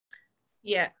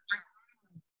Yeah.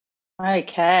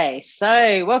 Okay,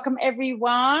 so welcome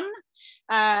everyone.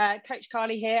 Coach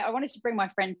Carly here. I wanted to bring my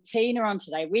friend Tina on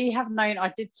today. We have known,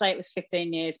 I did say it was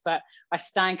 15 years, but I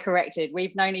stand corrected.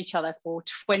 We've known each other for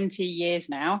 20 years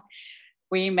now.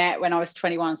 We met when I was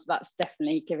 21, so that's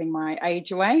definitely giving my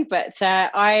age away. But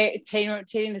Tina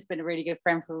has been a really good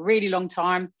friend for a really long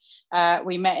time.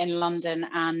 We met in London,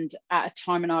 and at a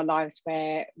time in our lives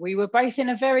where we were both in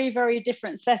a very, very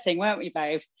different setting, weren't we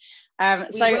both?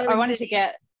 So I wanted to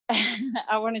get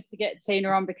I wanted to get Tina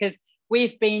on because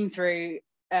we've been through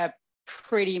a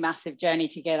pretty massive journey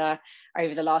together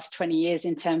over the last 20 years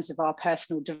in terms of our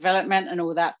personal development and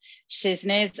all that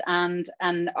shizness, and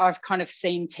I've kind of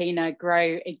seen Tina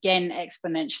grow again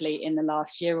exponentially in the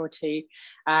last year or two,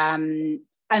 and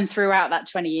throughout that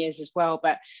 20 years as well.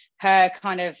 But her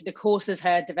kind of the course of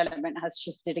her development has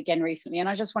shifted again recently, and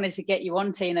I just wanted to get you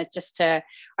on, Tina, just to,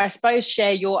 I suppose,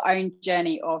 share your own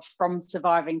journey of from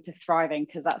surviving to thriving,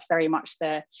 because that's very much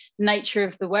the nature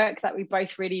of the work that we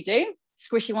both really do.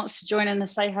 Squishy wants to join in and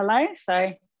say hello, so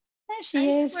there she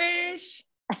is. Squish.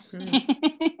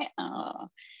 Oh,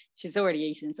 she's already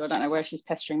eaten, so I don't know where she's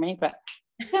pestering me, but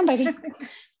come on, baby.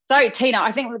 So Tina,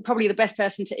 I think probably the best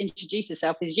person to introduce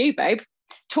herself is you, babe.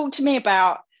 Talk to me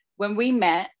about when we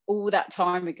met all that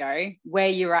time ago, where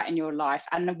you're at in your life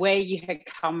and where you had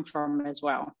come from as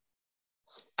well.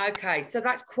 Okay, so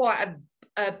that's quite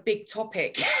a big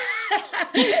topic.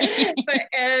 But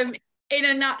in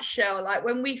a nutshell, like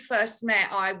when we first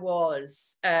met, I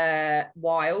was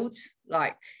wild,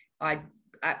 like I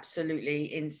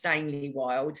absolutely insanely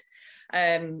wild,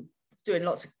 doing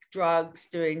lots of drugs,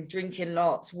 drinking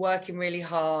lots, working really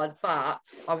hard, but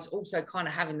I was also kind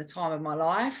of having the time of my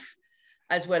life,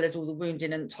 as well as all the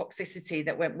wounding and toxicity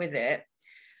that went with it.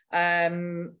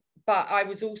 But I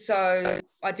was also,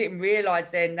 I didn't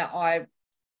realize then that I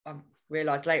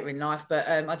realized later in life, but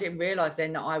I didn't realize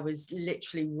then that I was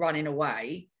literally running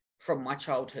away from my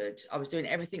childhood. I was doing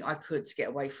everything I could to get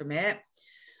away from it.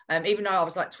 Even though I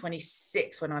was like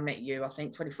 26 when I met you, I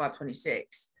think 25,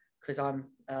 26, because I'm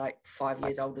like 5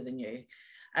 years older than you.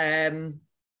 And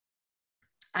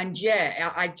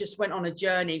yeah, I just went on a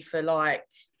journey for like,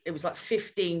 it was like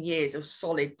 15 years of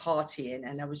solid partying,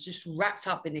 and I was just wrapped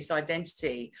up in this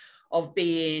identity of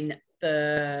being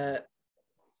the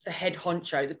head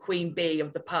honcho, the queen bee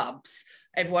of the pubs.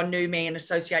 Everyone knew me and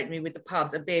associated me with the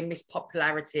pubs, and being Miss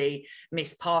Popularity,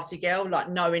 Miss Party Girl, like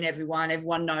knowing everyone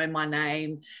knowing my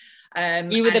name.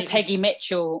 You were the Peggy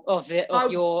Mitchell of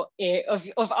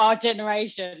our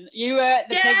generation. You were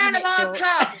the Peggy Mitchell.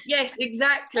 Club. Yes,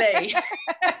 exactly.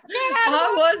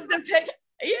 I was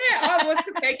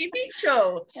the Peggy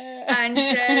Mitchell.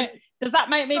 And does that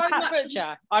make me Pat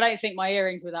Butcher? I don't think my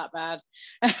earrings were that bad.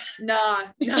 No.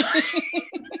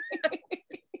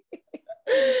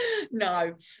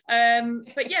 No.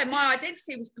 But yeah, my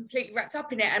identity was completely wrapped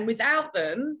up in it, and without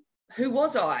them, who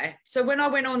was I? So I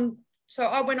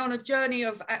went on a journey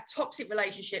of toxic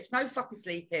relationships, no fucking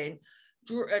sleeping,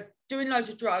 doing loads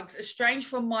of drugs, estranged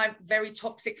from my very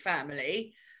toxic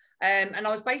family. And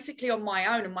I was basically on my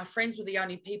own, and my friends were the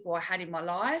only people I had in my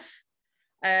life.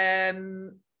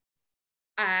 And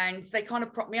they kind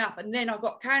of propped me up. And then I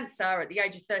got cancer at the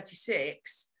age of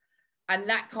 36. And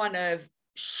that kind of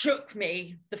shook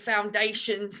me, the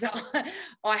foundations that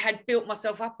I had built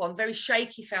myself up on, very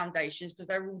shaky foundations, because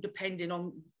they were all depending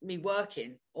on me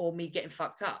working or me getting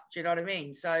fucked up. Do you know what I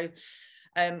mean? So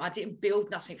I didn't build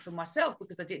nothing for myself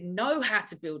because I didn't know how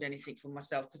to build anything for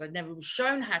myself, because I never was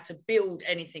shown how to build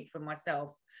anything for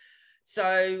myself.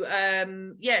 So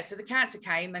so the cancer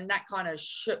came, and that kind of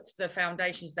shook the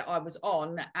foundations that I was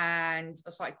on, and I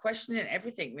started questioning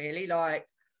everything, really, like,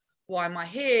 why am I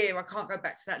here? I can't go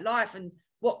back to that life. And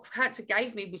what cancer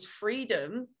gave me was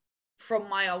freedom from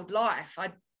my old life.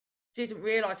 I didn't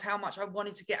realize how much I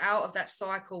wanted to get out of that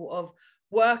cycle of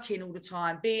working all the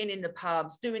time, being in the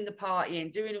pubs, doing the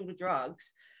partying, doing all the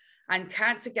drugs. And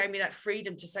cancer gave me that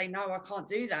freedom to say, no, I can't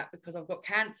do that because I've got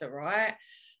cancer, right?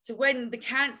 So when the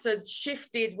cancer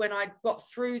shifted, when I got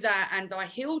through that and I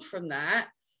healed from that,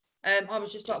 I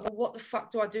was just like, well, what the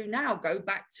fuck do I do now? Go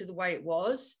back to the way it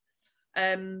was.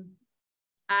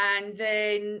 And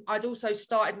then I'd also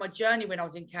started my journey when I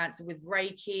was in cancer with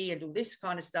Reiki and all this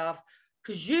kind of stuff,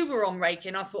 because you were on Reiki,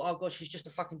 and I thought, oh gosh, she's just a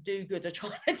fucking do-gooder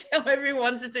trying to tell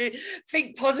everyone to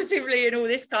think positively and all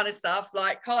this kind of stuff.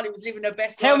 Like Carly was living her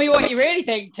best life. Tell me what you really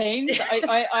think, teens.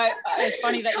 It's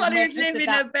funny that Carly was living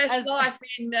her best life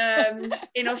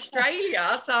in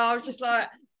Australia. So I was just like,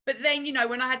 but then, you know,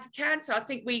 when I had the cancer, I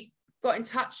think we got in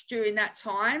touch during that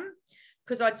time,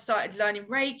 because I'd started learning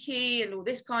Reiki and all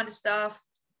this kind of stuff.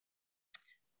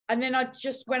 And then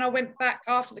when I went back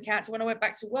after the cancer, when I went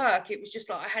back to work, it was just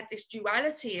like I had this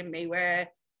duality in me where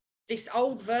this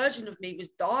old version of me was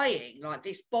dying, like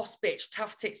this boss bitch,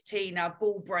 tough tits Tina,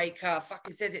 ball breaker,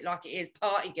 fucking says it like it is,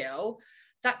 party girl.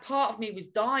 That part of me was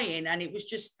dying, and it was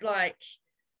just like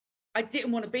I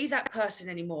didn't want to be that person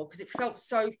anymore because it felt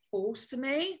so forced to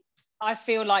me. I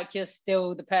feel like you're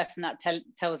still the person that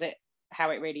tells it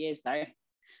how it really is, though.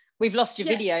 We've lost your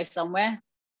video somewhere.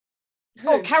 Who?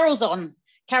 Oh, Carol's on.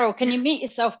 Carol, can you mute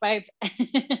yourself, babe?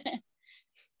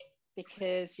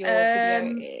 Because your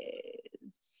video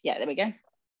is... Yeah, there we go.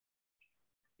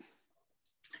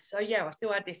 So yeah, I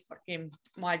still had this fucking,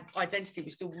 my identity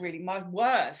was still really, my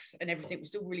worth and everything was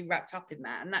still really wrapped up in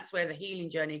that. And that's where the healing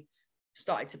journey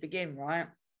started to begin, right?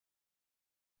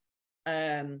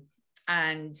 And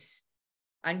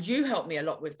you helped me a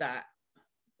lot with that.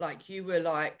 Like you were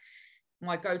like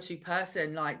my go-to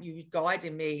person, like you were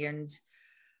guiding me and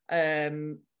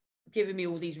giving me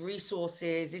all these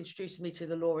resources, introducing me to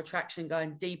the law of attraction,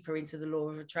 going deeper into the law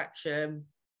of attraction,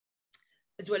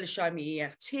 as well as showing me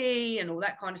EFT and all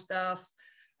that kind of stuff,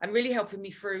 and really helping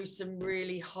me through some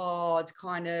really hard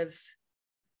kind of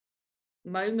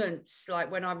moments, like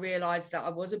when I realized that I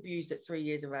was abused at 3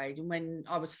 years of age, and when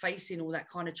I was facing all that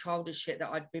kind of childish shit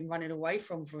that I'd been running away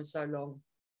from for so long.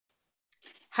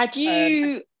 Had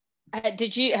you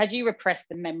repressed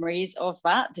the memories of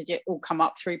that? Did it all come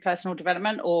up through personal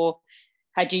development, or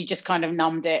had you just kind of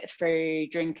numbed it through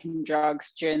drinking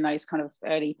drugs during those kind of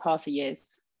early part of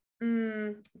years?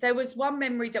 There was one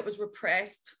memory that was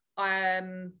repressed,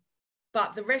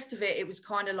 but the rest of it, it was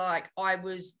kind of like I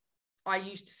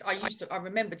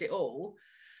remembered it all,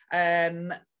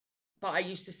 but I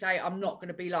used to say, I'm not going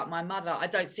to be like my mother. I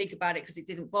don't think about it because it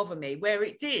didn't bother me, where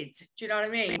it did. Do you know what I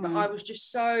mean? But I was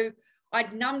just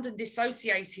I'd numbed and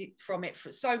dissociated from it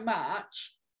for so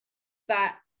much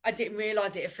that I didn't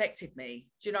realize it affected me.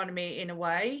 Do you know what I mean? In a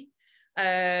way.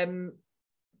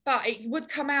 But it would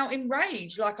come out in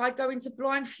rage. Like I'd go into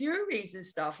blind furies and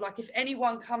stuff. Like if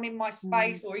anyone come in my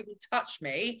space or even touch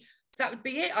me, that would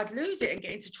be it. I'd lose it and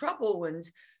get into trouble. And,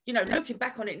 you know, looking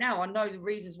back on it now, I know the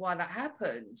reasons why that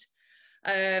happened.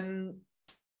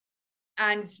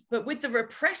 But with the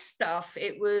repressed stuff, I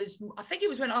think it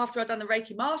was when after I'd done the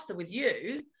Reiki Master with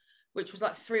you, which was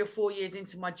like 3 or 4 years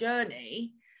into my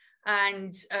journey.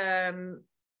 And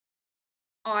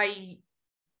I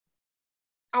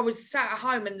was sat at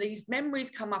home and these memories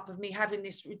come up of me having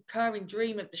this recurring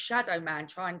dream of the shadow man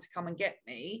trying to come and get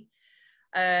me.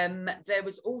 There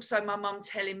was also my mum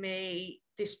telling me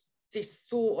this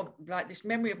thought of like this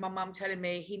memory of my mum telling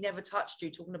me he never touched you,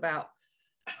 talking about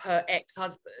her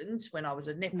ex-husband when I was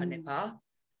a nipper.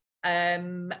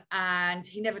 And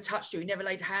he never touched you, he never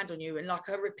laid a hand on you, and like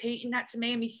her repeating that to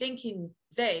me and me thinking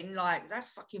then like that's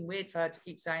fucking weird for her to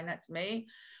keep saying that to me.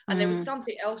 And there was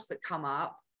something else that come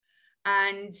up.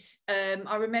 And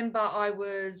I remember I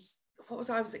was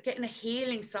getting a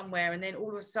healing somewhere, and then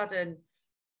all of a sudden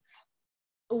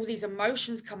all these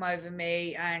emotions come over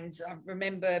me, and I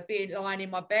remember lying in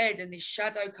my bed and this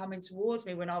shadow coming towards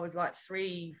me when I was like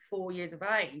 3-4 years of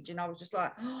age, and I was just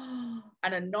like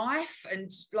and a knife,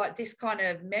 and like this kind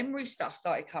of memory stuff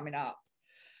started coming up,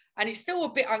 and it's still a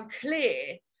bit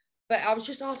unclear. But I was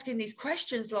just asking these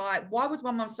questions like, why would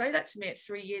my mum say that to me at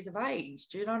 3 years of age?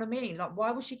 Do you know what I mean? Like,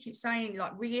 why would she keep saying,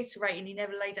 like, reiterating, he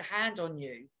never laid a hand on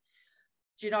you?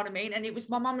 Do you know what I mean? And it was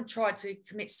my mum had tried to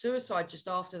commit suicide just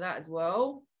after that as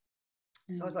well.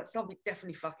 So I was like, something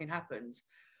definitely fucking happened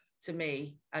to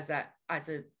me as a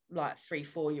like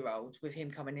 3-4 year old with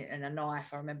him coming in and a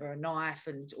knife. I remember a knife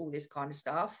and all this kind of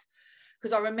stuff.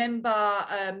 Because I remember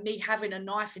me having a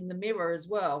knife in the mirror as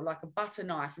well, like a butter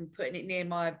knife, and putting it near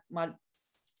my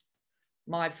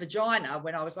vagina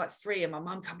when I was like 3, and my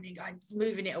mum coming in going,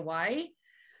 moving it away.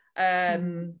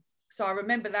 So I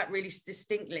remember that really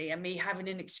distinctly, and me having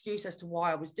an excuse as to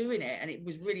why I was doing it. And it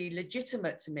was really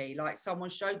legitimate to me, like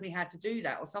someone showed me how to do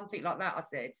that or something like that, I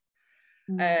said.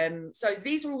 So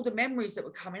these are all the memories that were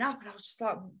coming up, and I was just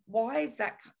like, why is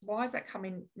that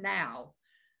coming now?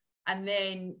 And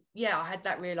then, yeah, I had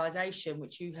that realization,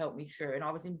 which you helped me through, and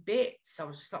I was in bits. I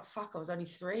was just like, fuck, I was only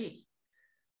 3.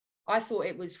 I thought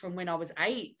it was from when I was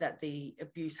 8 that the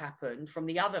abuse happened from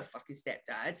the other fucking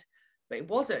stepdad, but it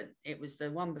wasn't. It was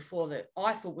the one before that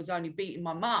I thought was only beating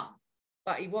my mum,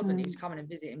 but he wasn't. He was coming and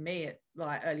visiting me at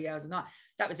like early hours of the night.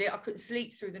 That was it. I couldn't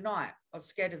sleep through the night. I was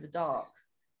scared of the dark.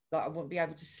 Like I wouldn't be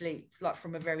able to sleep, like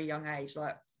from a very young age.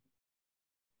 Like,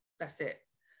 that's it.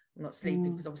 I'm not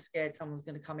sleeping because I was scared someone was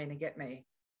going to come in and get me.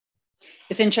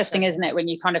 It's interesting, isn't it, when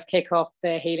you kind of kick off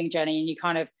the healing journey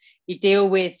and you deal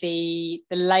with the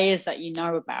layers that you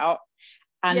know about,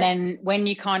 And then when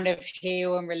you kind of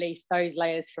heal and release those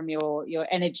layers from your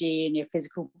energy and your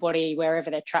physical body,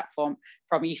 wherever they're trapped from,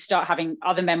 you start having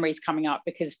other memories coming up,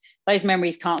 because those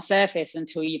memories can't surface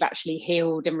until you've actually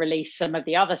healed and released some of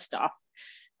the other stuff.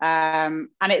 And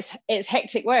it's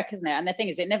hectic work, isn't it? And the thing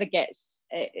is, it never gets,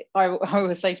 I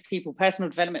always say to people, personal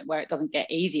development where it doesn't get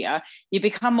easier, you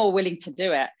become more willing to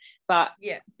do it. But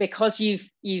because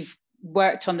you've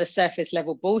worked on the surface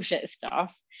level bullshit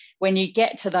stuff, when you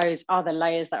get to those other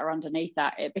layers that are underneath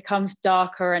that, it becomes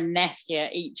darker and nastier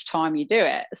each time you do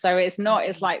it. So it's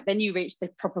like then you reach the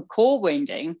proper core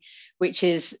wounding, which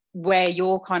is where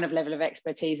your kind of level of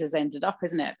expertise has ended up,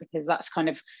 isn't it? Because that's kind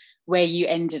of where you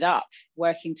ended up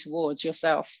working towards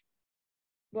yourself.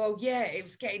 Well, yeah, it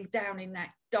was getting down in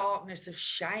that darkness of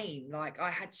shame. Like,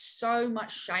 I had so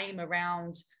much shame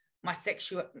around my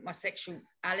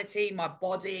sexuality, my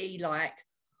body, like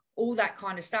all that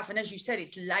kind of stuff. And as you said,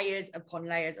 it's layers upon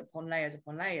layers upon layers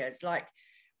upon layers. Like,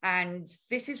 and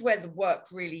this is where the work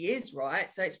really is, right?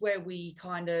 So it's where we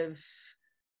kind of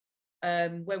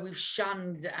where we've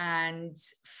shunned and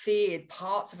feared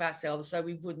parts of ourselves so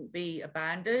we wouldn't be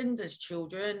abandoned as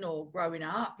children or growing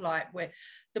up, like where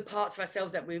the parts of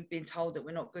ourselves that we've been told that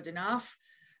we're not good enough.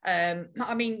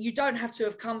 I mean, you don't have to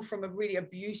have come from a really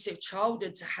abusive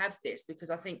childhood to have this,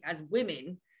 because I think as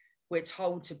women, we're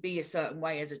told to be a certain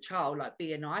way as a child, like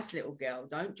be a nice little girl,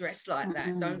 don't dress like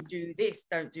that, don't do this,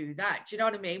 don't do that. Do you know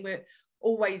what I mean? We're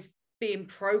always being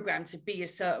programmed to be a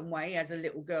certain way as a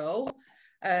little girl.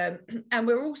 And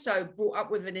we're also brought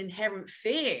up with an inherent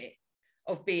fear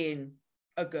of being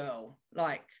a girl.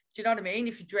 Like, do you know what I mean?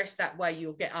 If you dress that way,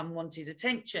 you'll get unwanted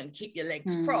attention, keep your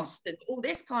legs crossed, and all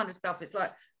this kind of stuff. It's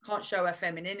like, can't show her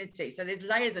femininity. So there's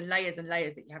layers and layers and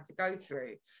layers that you have to go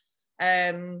through.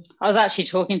 I was actually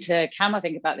talking to Cam, I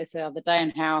think, about this the other day,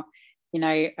 and how, you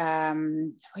know, where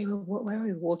were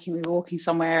we walking? We were walking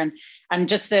somewhere, and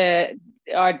just I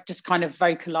just kind of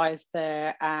vocalized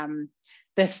the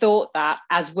thought that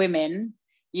as women,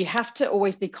 you have to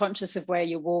always be conscious of where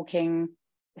you're walking,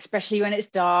 especially when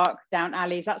it's dark, down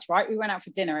alleys. That's right, we went out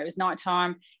for dinner, it was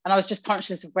nighttime, and I was just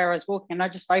conscious of where I was walking, and I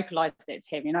just vocalized it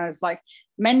to him. You know, it's like,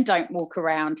 men don't walk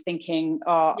around thinking,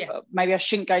 maybe I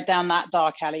shouldn't go down that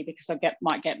dark alley because I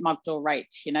might get mugged or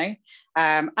raped, you know.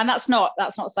 And that's not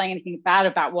saying anything bad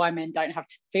about why men don't have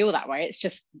to feel that way.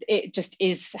 It just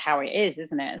is how it is,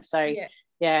 isn't it? So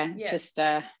it's just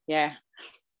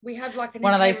we have like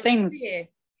one of those things. Fear.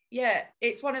 Yeah,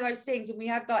 it's one of those things, and we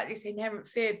have like this inherent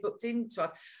fear booked into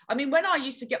us. I mean, when I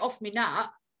used to get off my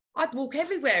nut, I'd walk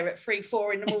everywhere at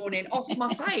 3-4 in the morning off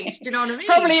my face. Do you know what I mean?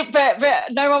 Probably,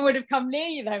 but no one would have come near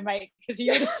you though, mate, because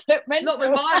you would have looked mental. Not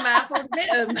with my mouth, I'd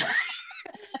hit them.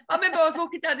 I remember I was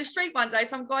walking down the street one day,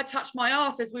 some guy touched my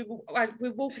ass as we were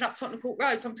walking up Tottenham Court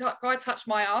Road. Some guy touched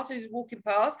my ass as he was walking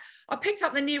past. I picked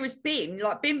up the nearest bin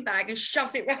bag, and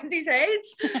shoved it round his head.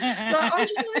 Like, I was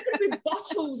just like, there could be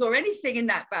bottles or anything in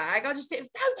that bag. I just did,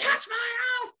 don't touch my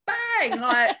ass, bang.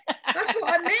 Like, that's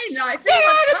what I mean. Like,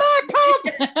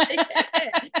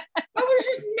 I was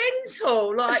just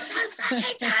mental. Like, don't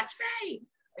fucking touch me.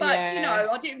 But, you know,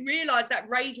 I didn't realise that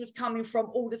rage was coming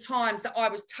from all the times that I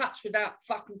was touched without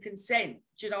fucking consent.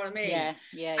 Do you know what I mean?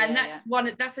 And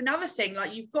that's another thing.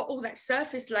 Like, you've got all that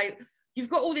surface layer. You've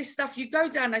got all this stuff. You go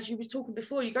down, as you was talking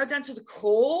before, you go down to the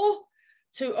core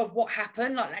of what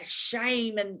happened, like that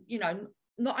shame, and, you know,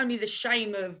 not only the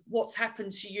shame of what's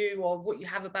happened to you or what you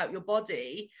have about your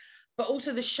body, but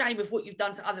also the shame of what you've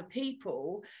done to other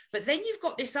people. But then you've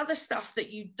got this other stuff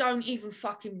that you don't even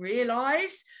fucking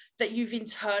realise, that you've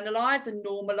internalized and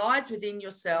normalized within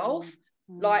yourself,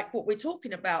 like what we're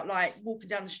talking about, like walking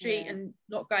down the street and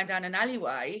not going down an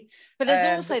alleyway. But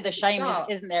there's also the shame,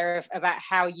 isn't there, about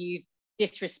how you've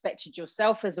disrespected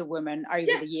yourself as a woman over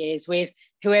the years with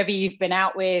whoever you've been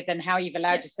out with, and how you've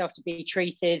allowed yourself to be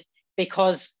treated,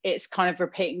 because it's kind of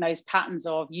repeating those patterns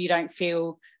of, you don't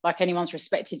feel like anyone's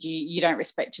respected you, you don't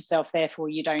respect yourself, therefore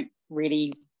you don't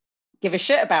really give a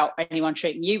shit about anyone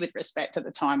treating you with respect at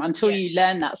the time, until you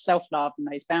learn that self-love and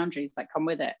those boundaries that come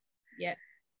with it.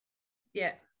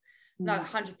 No,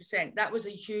 100%. That was a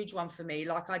huge one for me.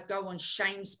 Like, I'd go on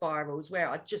shame spirals where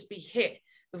I'd just be hit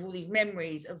with all these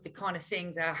memories of the kind of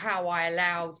things, how I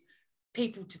allowed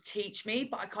people to teach me,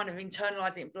 but I kind of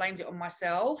internalized it and blamed it on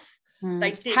myself.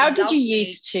 How did you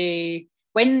used to,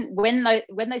 when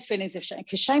those feelings of shame,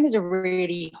 because shame is a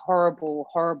really horrible,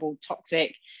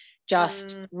 toxic,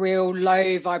 just real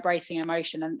low vibrating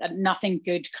emotion, and nothing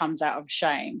good comes out of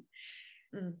shame.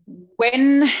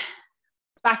 When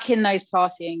back in those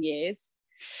partying years,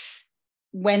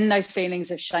 when those feelings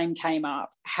of shame came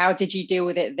up, how did you deal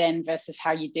with it then versus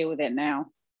how you deal with it now?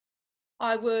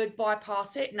 I would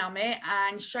bypass it, numb it,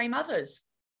 and shame others.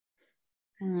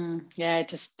 Yeah,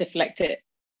 just deflect it.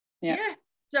 Yeah.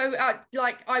 So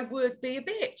I would be a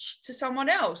bitch to someone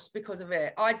else because of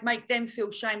it. I'd make them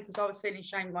feel shame because I was feeling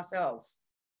shame myself.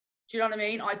 Do you know what I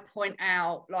mean? I'd point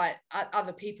out like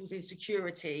other people's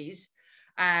insecurities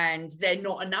and their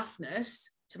not enoughness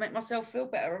to make myself feel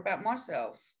better about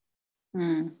myself.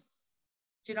 Do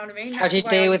you know what I mean? How do you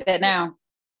deal with it now?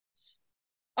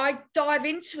 I dive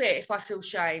into it if I feel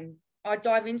shame. I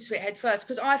dive into it head first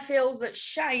because I feel that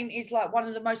shame is like one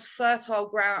of the most fertile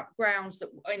grounds that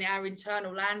in our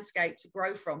internal landscape to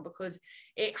grow from, because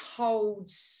it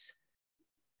holds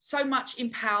so much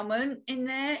empowerment in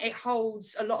there. It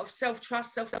holds a lot of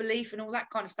self-trust, self-belief, and all that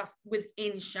kind of stuff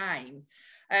within shame.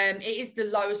 It is the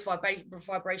lowest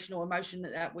vibrational emotion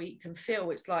that we can feel.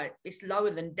 It's like, it's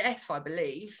lower than death, I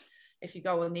believe, if you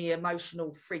go on the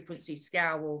emotional frequency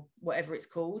scale or whatever it's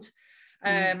called.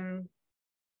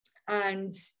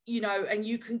 And you know, and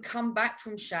you can come back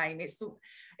from shame. It's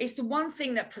the one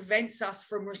thing that prevents us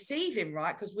from receiving,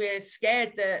 right? Because we're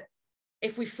scared that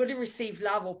if we fully receive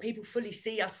love, or people fully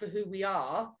see us for who we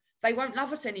are, they won't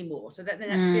love us anymore. So that then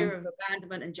that fear of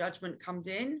abandonment and judgment comes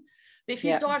in. But if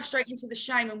you dive straight into the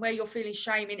shame and where you're feeling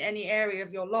shame in any area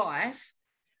of your life,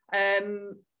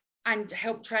 and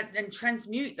help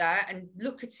transmute that and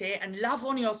look at it and love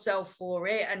on yourself for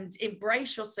it and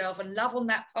embrace yourself and love on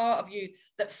that part of you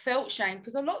that felt shame.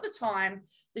 Because a lot of the time,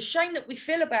 the shame that we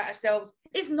feel about ourselves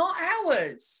is not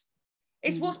ours.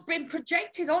 It's what's been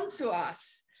projected onto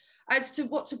us as to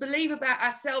what to believe about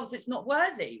ourselves that's not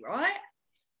worthy, right?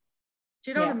 Do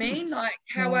you know what I mean? Like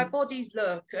how our bodies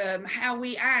look, how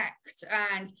we act.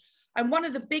 And one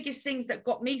of the biggest things that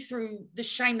got me through the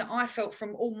shame that I felt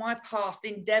from all my past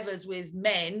endeavors with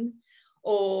men,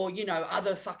 or, you know,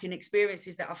 other fucking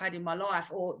experiences that I've had in my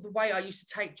life, or the way I used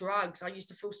to take drugs, I used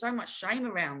to feel so much shame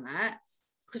around that,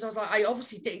 because I was like, I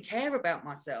obviously didn't care about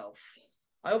myself.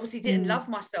 I obviously didn't love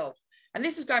myself. And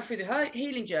this was going through the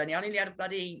healing journey. I nearly had a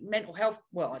bloody mental health,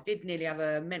 well, I did nearly have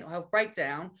a mental health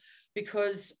breakdown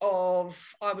because of,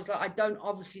 I was like, I don't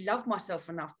obviously love myself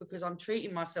enough because I'm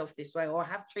treating myself this way, or I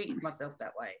have treated myself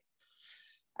that way.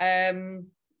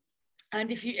 And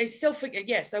if you, it's self-forget,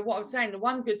 yeah. So what I was saying, the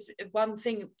one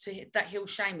thing that heals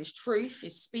shame is truth,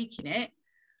 is speaking it,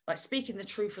 like speaking the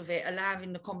truth of it,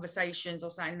 allowing the conversations, or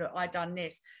saying, look, I done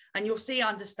this, and you'll see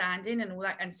understanding and all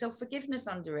that, and self-forgiveness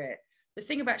under it. The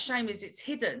thing about shame is it's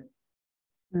hidden,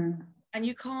 and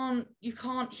you can't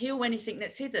heal anything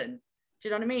that's hidden. Do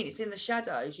you know what I mean? It's in the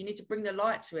shadows. You need to bring the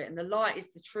light to it, and the light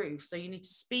is the truth. So you need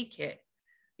to speak it.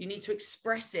 You need to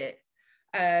express it.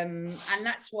 And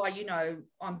that's why, you know,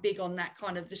 I'm big on that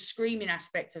kind of the screaming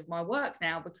aspect of my work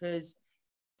now, because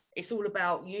it's all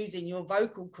about using your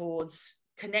vocal cords,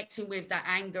 connecting with that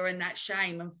anger and that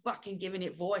shame, and fucking giving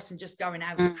it voice, and just going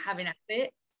having at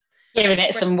it. Giving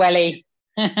it some welly.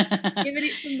 Giving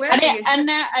it some welly.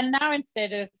 And now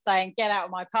instead of saying get out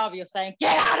of my pub, you're saying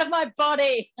get out of my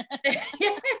body.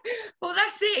 Well,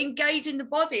 that's it, engaging the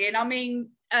body. And I mean,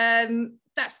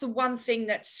 that's the one thing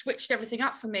that switched everything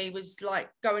up for me, was like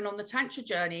going on the tantra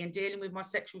journey and dealing with my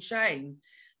sexual shame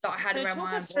that I had around my own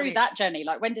body. Talk us through that journey.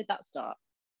 Like, when did that start?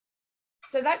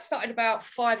 So that started about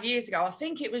 5 years ago. I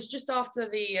think it was just after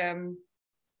the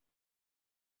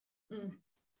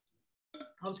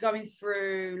I was going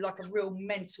through like a real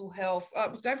mental health. I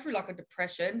was going through like a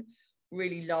depression,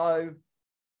 really low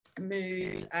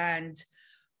mood, and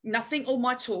nothing, all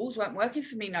my tools weren't working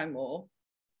for me no more.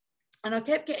 And I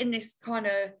kept getting this kind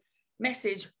of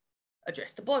message,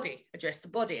 address the body, address the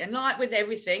body. And like with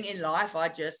everything in life, I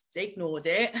just ignored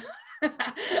it.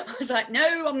 I was like,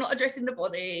 no, I'm not addressing the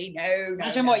body. No.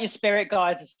 Imagine what your spirit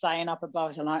guides are saying up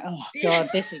above. You're like, oh God,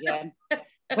 this again.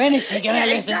 When is she going to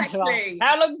listen to us?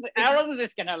 How long is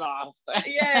this going to last?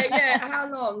 yeah.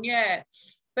 How long? Yeah.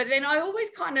 But then I've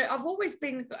always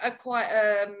been a quite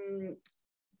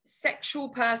sexual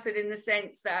person, in the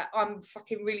sense that I'm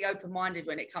fucking really open-minded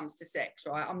when it comes to sex,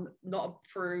 right? I'm not a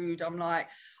prude. I'm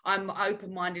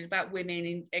open-minded about women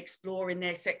in exploring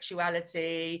their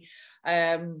sexuality.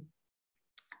 And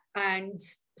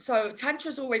so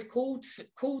Tantra's always called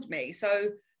me. So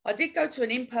I did go to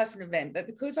an in-person event, but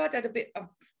because I had a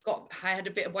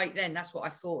bit of weight then, that's what I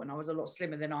thought, and I was a lot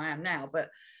slimmer than I am now, but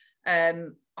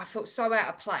I felt so out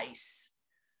of place,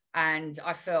 and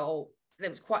I felt that it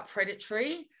was quite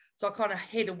predatory, so I kind of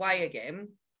hid away again.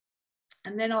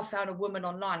 And then I found a woman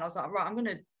online. I was like, right, I'm going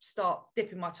to start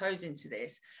dipping my toes into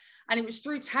this. And it was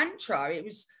through Tantra.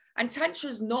 And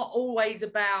Tantra's not always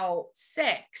about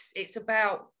sex. It's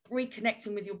about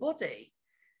reconnecting with your body.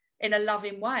 in a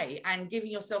loving way, and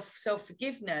giving yourself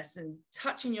self-forgiveness and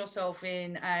touching yourself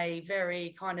in a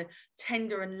very kind of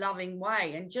tender and loving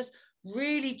way, and just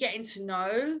really getting to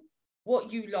know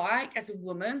what you like as a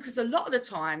woman. Because a lot of the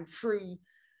time through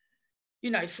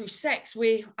sex,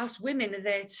 us women are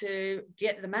there to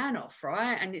get the man off,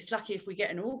 right? And it's lucky if we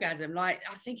get an orgasm. Like,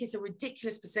 I think it's a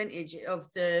ridiculous percentage of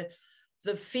the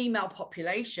female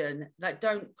population that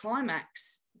don't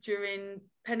climax during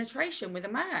penetration with a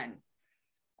man.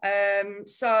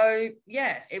 So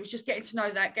yeah, it was just getting to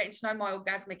know my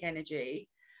orgasmic energy,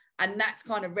 and that's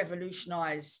kind of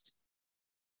revolutionized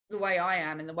the way I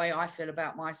am and the way I feel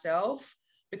about myself.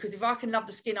 Because if I can love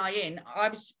the skin I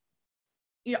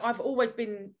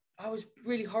was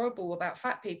really horrible about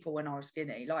fat people when I was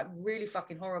skinny, like really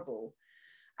fucking horrible.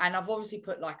 And I've obviously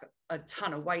put like a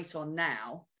ton of weight on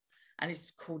now, and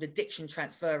it's called addiction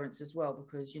transference as well,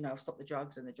 because, I've stopped the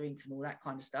drugs and the drink and all that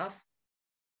kind of stuff.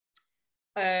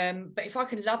 But if I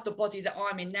can love the body that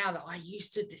I'm in now, that I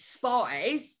used to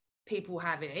despise people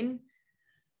having,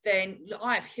 then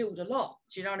I've healed a lot.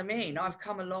 Do you know what I mean? I've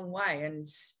come a long way, and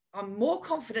I'm more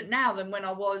confident now than when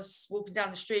I was walking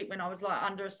down the street when I was like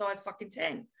under a size fucking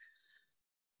 10. Do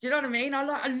you know what I mean? I'm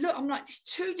like, these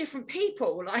two different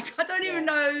people. Like, I don't even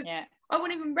know. Yeah. I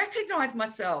wouldn't even recognize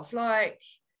myself. Like,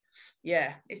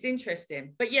 yeah, it's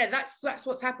interesting. But yeah, that's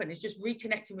what's happened. It's just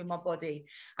reconnecting with my body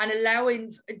and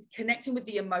connecting with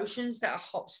the emotions that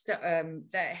are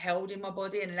held in my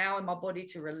body, and allowing my body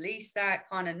to release that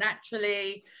kind of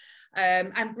naturally,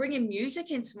 and bringing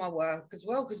music into my work as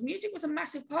well, because music was a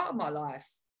massive part of my life.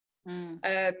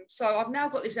 So I've now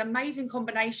got this amazing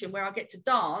combination where I get to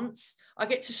dance, I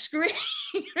get to scream,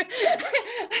 and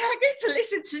I get to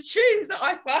listen to tunes that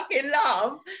I fucking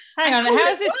love. Hang on,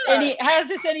 how is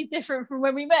this any different from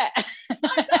when we met? I'm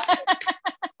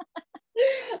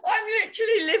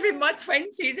literally living my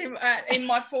 20s in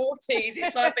my 40s.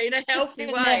 It's like being a healthy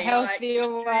way. In a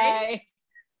healthier way.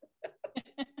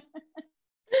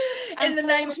 In the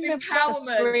name of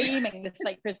empowerment. Screaming, the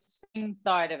sacred scream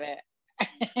side of it.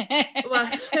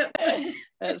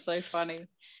 That's so funny.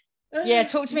 Yeah,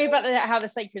 talk to me about how the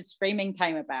sacred screaming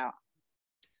came about.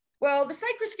 Well, the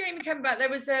sacred screaming came about.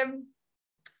 There's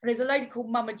a lady called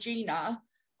Mama Gina.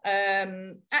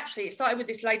 Actually, it started with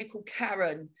this lady called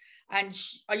Karen, and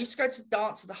I used to go to the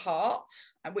Dance of the Heart,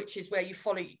 which is where you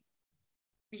follow.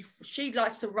 She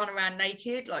likes to run around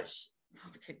naked, like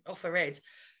off her head,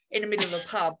 in the middle of a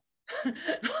pub.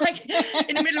 Like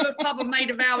in the middle of a pub on Maid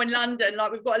of Vale in London, like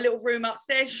we've got a little room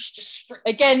upstairs. Just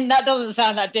again, that doesn't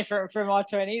sound that different from our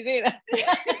 20s either.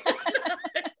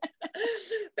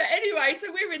 But anyway, so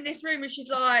we were in this room, and she's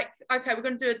like, okay, we're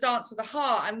going to do a dance of the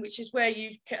heart, and which is where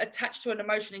you attach to an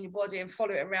emotion in your body and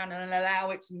follow it around and allow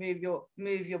it to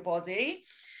move your body.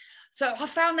 So I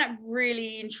found that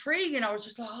really intriguing. I was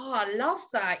just like, oh, I love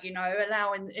that,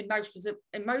 allowing emotion, because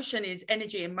emotion is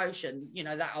energy in motion,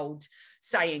 that old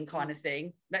saying kind of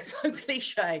thing. That's so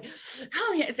cliche.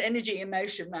 Oh yeah, it's energy in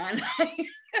motion, man.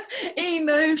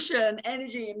 Emotion,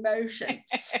 energy in motion.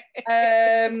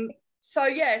 So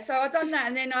I done that,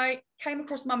 and then I came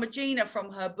across Mama Gina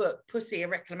from her book Pussy, a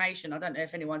Reclamation. I don't know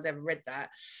if anyone's ever read that.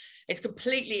 It's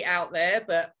completely out there,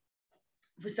 but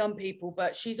for some people,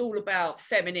 but she's all about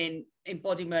feminine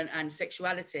embodiment and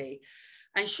sexuality.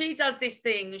 And she does this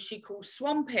thing she calls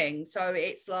swamping. So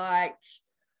it's like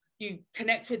you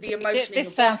connect with the emotion.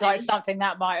 This sounds like something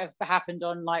that might have happened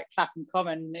on like Clapham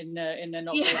Common in a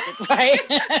not very good way.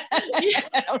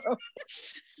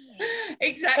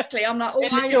 Exactly. I'm like,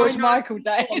 in the George Michael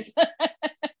days.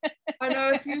 I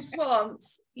know a few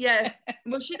swamps. Yeah.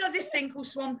 Well, she does this thing called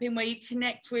swamping, where you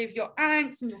connect with your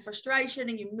angst and your frustration,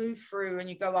 and you move through and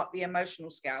you go up the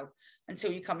emotional scale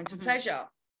until you come into pleasure.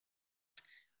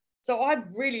 So I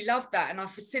really loved that, and I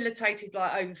facilitated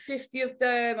like over 50 of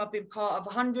them. I've been part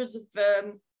of hundreds of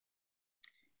them.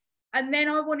 And then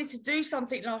I wanted to do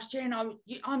something last year, and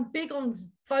I'm big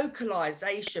on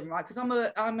vocalization, right? Because I'm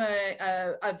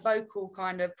a vocal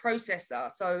kind of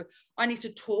processor, so I need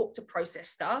to talk to process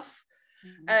stuff.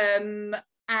 And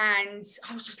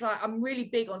I was just like, I'm really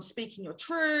big on speaking your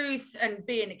truth and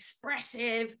being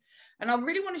expressive. And I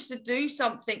really wanted to do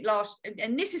something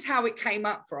and this is how it came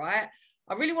up, right?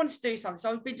 I really wanted to do something. So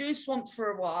I've been doing swamps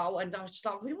for a while, and I was just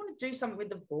like, I really want to do something with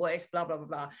the voice, blah, blah, blah,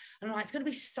 blah. And I'm like, it's going to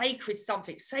be sacred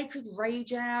something, sacred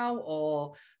rage out,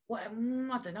 or what?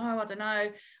 I don't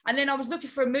know. And then I was looking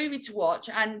for a movie to watch,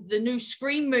 and the new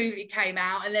Scream movie came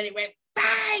out, and then it went,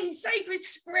 bang, sacred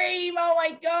scream. Oh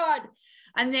my God.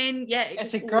 And then, yeah,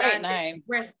 it's a great name.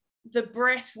 The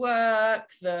breath work,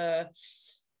 the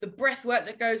the breath work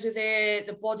that goes with it,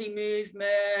 the body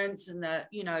movements and the,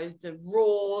 you know, the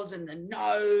roars and the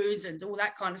nose and all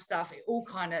that kind of stuff, it all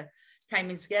kind of came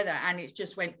in together, and it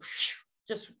just went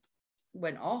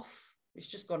off. It's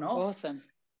just gone off. Awesome.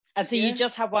 And so you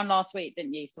just had one last week,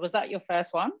 didn't you? So was that your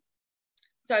first one?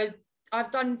 So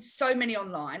I've done so many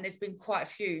online. There's been quite a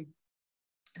few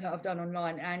that I've done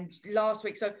online. And last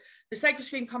week, so the Sacred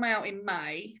Scream come out in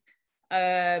May.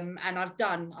 And I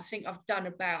think I've done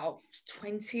about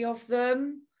 20 of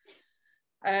them.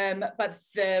 But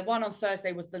the one on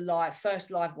Thursday was the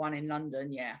first live one in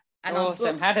London. Yeah. And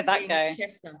awesome. How did that go?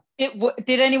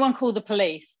 Did anyone call the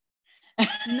police?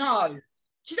 No.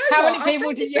 Do you know how many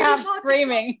people did you have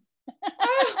screaming?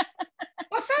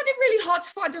 I found it really hard to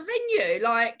find a venue.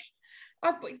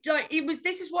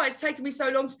 This is why it's taken me so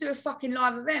long to do a fucking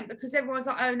live event, because everyone's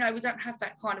like, oh no, we don't have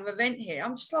that kind of event here.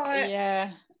 I'm just like,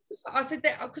 yeah. I said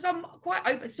that because I'm quite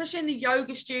open, especially in the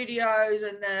yoga studios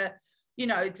and the, you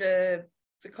know, the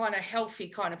kind of healthy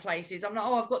kind of places. I'm like,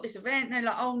 oh, I've got this event. And they're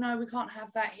like, oh no, we can't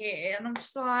have that here. And I'm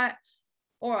just like,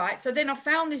 all right. So then I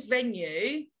found this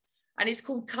venue, and it's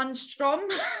called Kunstrom.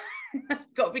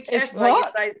 Got to be careful how you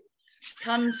say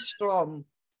Kunstrom.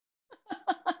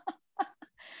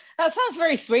 That sounds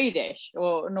very Swedish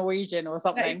or Norwegian or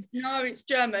something. It's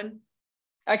German.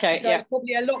 Okay, so it's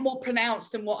probably a lot more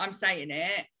pronounced than what I'm saying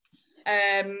it.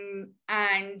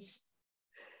 And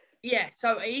yeah,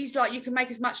 so he's like, you can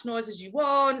make as much noise as you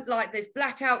want. Like, there's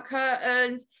blackout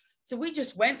curtains. So we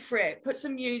just went for it, put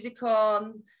some music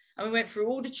on, and we went through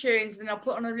all the tunes. And I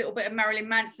put on a little bit of Marilyn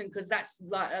Manson, because that's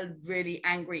like a really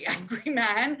angry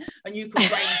man, and you can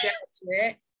range out to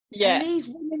it. Yeah. And these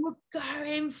women were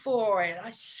going for it,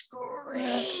 like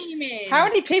screaming. How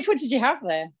many people did you have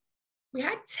there? We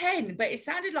had 10, but it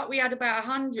sounded like we had about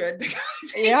 100.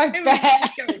 Yeah, I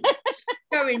bet.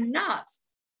 Going nuts.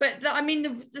 But I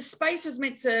mean, the space was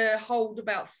meant to hold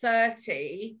about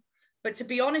 30. But to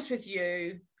be honest with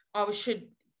you,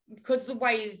 because the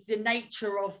way, the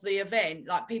nature of the event,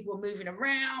 like people were moving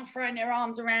around, throwing their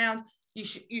arms around,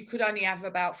 you could only have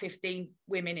about 15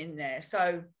 women in there.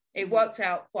 So it worked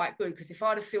out quite good, because if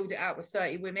I'd have filled it out with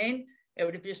 30 women, it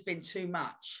would have just been too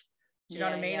much. Do you know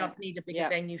what I mean? I'd need a bigger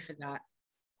venue for that.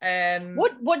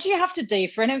 What do you have to do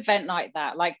for an event like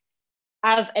that? Like,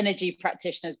 as energy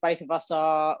practitioners, both of us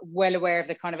are well aware of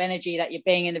the kind of energy that you're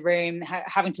being in the room,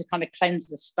 having to kind of cleanse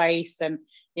the space and,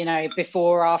 you know,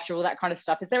 before, after, all that kind of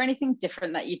stuff. Is there anything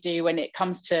different that you do when it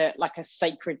comes to like a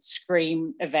Sacred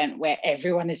Scream event where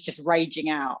everyone is just raging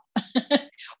out?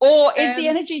 Or is the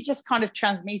energy just kind of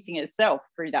transmuting itself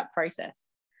through that process?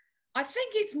 I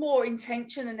think it's more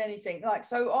intention than anything. Like,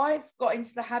 so I've got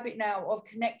into the habit now of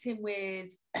connecting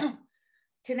with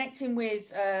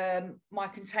my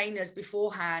containers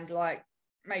beforehand, like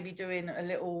maybe doing a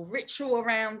little ritual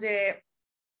around it.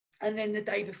 And then the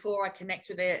day before I connect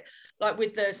with it, like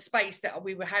with the space that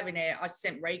we were having it, I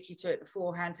sent Reiki to it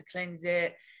beforehand to cleanse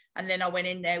it. And then I went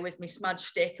in there with my smudge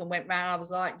stick and went round. I was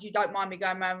like, you don't mind me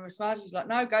going around with a smudge? He's like,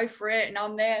 no, go for it. And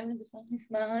I'm there with the fucking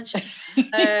smudge.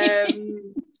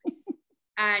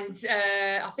 And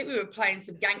I think we were playing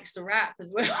some gangster rap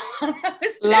as well.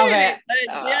 Love it.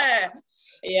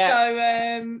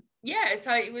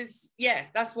 So it was,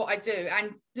 that's what I do.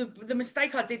 And the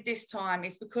mistake I did this time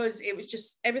is because it was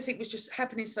just, everything was just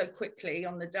happening so quickly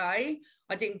on the day.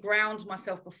 I didn't ground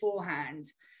myself beforehand.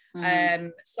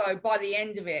 So by the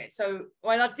end of it,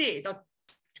 I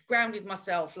grounded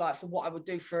myself, like, for what I would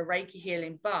do for a Reiki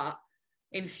healing, but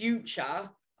in future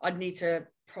I'd need to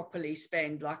properly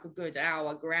spend like a good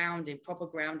hour proper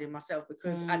grounding myself,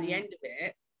 because at the end of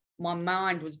it, my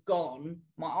mind was gone,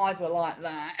 my eyes were like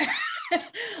that.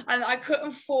 And I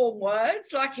couldn't form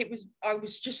words. Like, I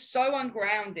was just so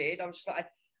ungrounded. I was just like,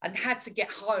 I had to get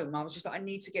home. I was just like, I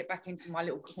need to get back into my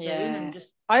little cocoon and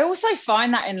just. I also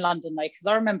find that in London though, because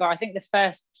I remember, I think the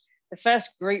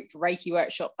first group Reiki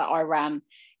workshop that I ran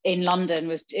in London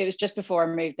was just before I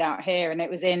moved out here, and it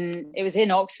was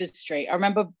in Oxford Street. I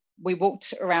remember we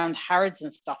walked around Harrods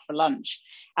and stuff for lunch,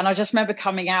 and I just remember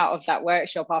coming out of that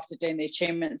workshop after doing the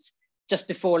attunements just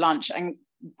before lunch, and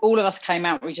all of us came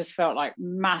out, we just felt like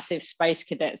massive space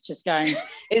cadets just going,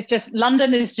 it's just,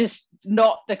 London is just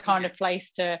not the kind of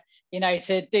place to, you know,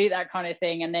 to do that kind of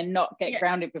thing and then not get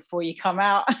grounded before you come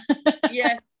out.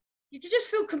 You could just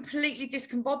feel completely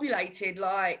discombobulated,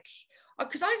 like,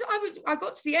 because I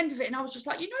got to the end of it and I was just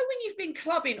like, you know, when you've been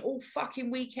clubbing all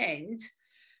fucking weekend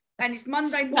and it's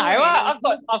Monday morning. No, I've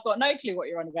got no clue what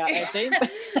you're on about there, Dean.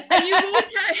 And you walk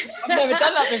out, I've never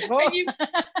done that before.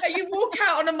 You walk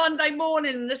out on a Monday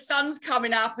morning and the sun's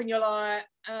coming up and you're like,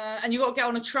 and you got to get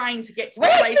on a train to get to the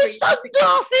place where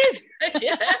sunglasses?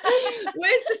 Yeah.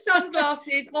 Where's the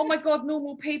sunglasses? Oh my God,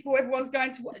 normal people, everyone's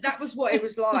going to, that was what it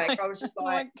was like. I was just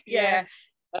like, yeah,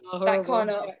 that kind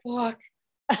of, fuck,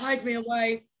 hide me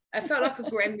away. I felt like a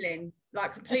gremlin,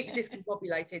 like completely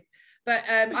discombobulated. But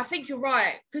I think you're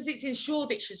right, because it's in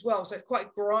Shoreditch as well, so it's quite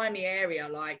a grimy area.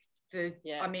 Like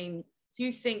I mean, if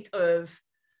you think of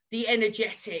the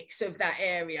energetics of that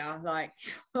area, like,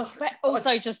 oh, but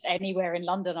also just anywhere in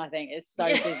London, I think it's so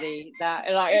busy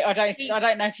that like I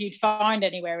don't know if you'd find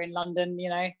anywhere in London, you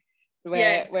know,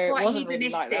 where it wasn't really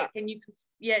like that. And you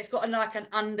it's got like an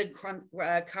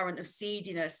undercurrent of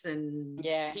seediness and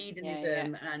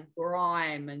hedonism and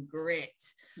grime and grit.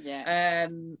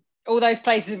 All those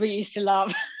places we used to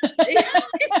love. That's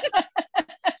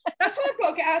why I've got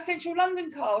to get out of central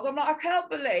London, Carl. I'm like, I cannot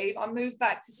believe I moved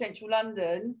back to central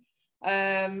London. So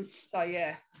I'm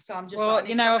just well,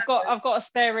 you know, I've got a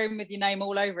spare room with your name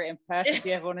all over it in Perth if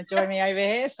you ever want to join me over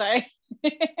here. So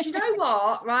do you know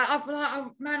what, right, I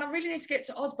really need to get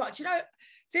to Oz, but do you know,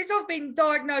 since I've been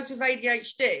diagnosed with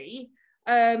ADHD,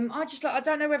 I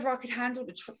don't know whether I could handle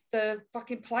the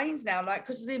fucking planes now, like,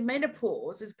 because the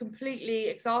menopause is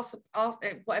completely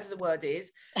whatever the word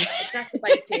is,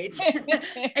 exacerbated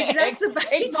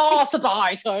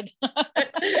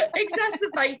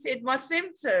my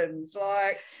symptoms.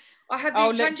 Like, I have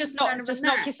the just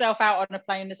knock yourself out on a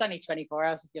plane. It's only 24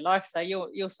 hours of your life, so you'll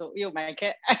make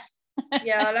it.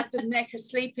 Yeah, I'll have to neck a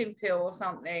sleeping pill or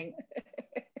something.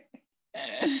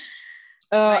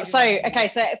 So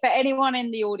for anyone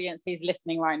in the audience who's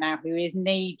listening right now who is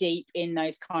knee deep in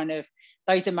those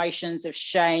emotions of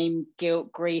shame,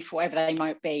 guilt, grief, whatever they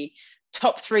might be,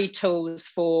 top 3 tools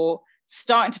for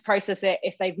starting to process it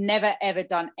if they've never ever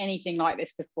done anything like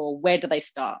this before, where do they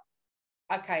start?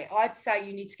 Okay, I'd say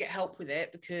you need to get help with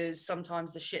it, because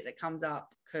sometimes the shit that comes up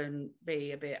can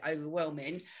be a bit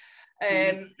overwhelming.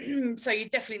 So you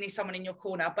definitely need someone in your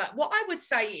corner. But what I would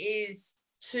say is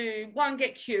to, one,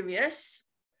 get curious,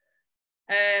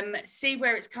 see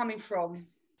where it's coming from.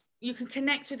 You can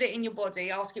connect with it in your body,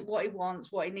 ask it what it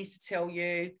wants, what it needs to tell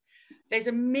you. There's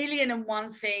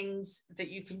 1,000,001 things that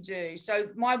you can do. So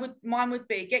mine would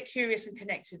be get curious and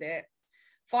connect with it.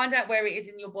 Find out where it is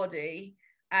in your body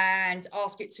and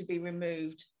ask it to be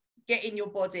removed. Get in your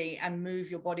body and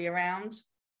move your body around.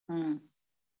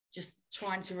 Just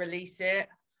trying to release it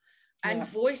and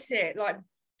voice it, like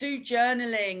do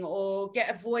journaling or get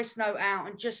a voice note out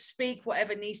and just speak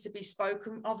whatever needs to be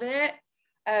spoken of it.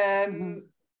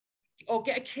 Or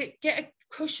get a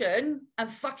cushion and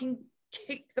fucking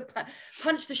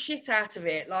punch the shit out of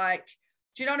it. Like,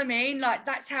 do you know what I mean? Like,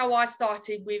 that's how I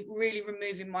started with really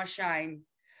removing my shame.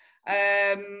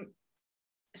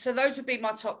 So those would be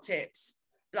my top tips.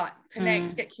 Like,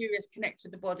 connect, get curious, connect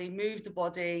with the body, move the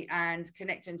body, and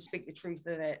connect and speak the truth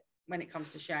of it when it comes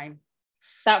to shame.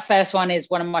 That first one is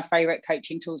one of my favorite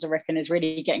coaching tools, I reckon, is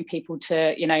really getting people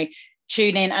to, you know,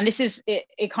 tune in. And this is,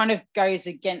 it kind of goes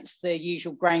against the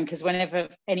usual grain, because whenever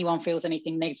anyone feels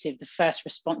anything negative, the first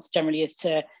response generally is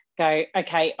to go,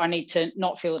 okay, I need to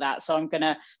not feel that. So I'm going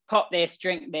to pop this,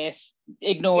 drink this,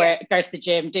 ignore it, go to the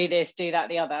gym, do this, do that,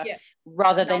 the other.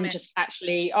 Rather than just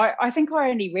actually, I think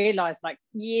I only realized like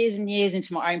years and years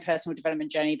into my own personal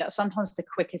development journey that sometimes the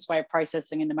quickest way of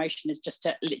processing an emotion is just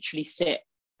to literally sit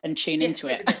and tune into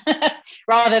it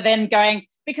rather than going,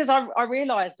 because I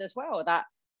realized as well that,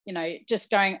 you know, just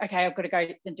going, okay, I've got to go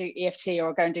and do EFT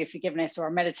or go and do forgiveness or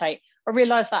meditate. I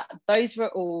realized that those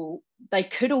were they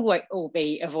could all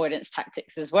be avoidance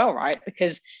tactics as well, right?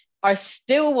 Because I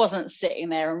still wasn't sitting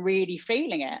there and really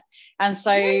feeling it. And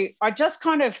so I just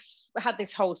kind of had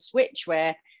this whole switch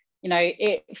where, you know,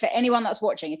 for anyone that's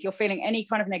watching, if you're feeling any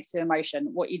kind of negative emotion,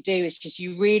 what you do is just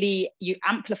you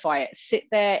amplify it, sit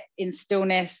there in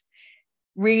stillness,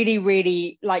 really,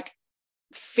 really like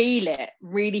feel it,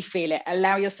 really feel it,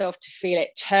 allow yourself to feel it,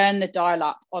 turn the dial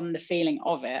up on the feeling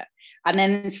of it, and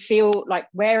then feel like,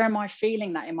 where am I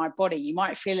feeling that in my body? You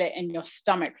might feel it in your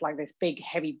stomach, like this big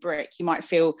heavy brick. You might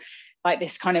feel like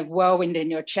this kind of whirlwind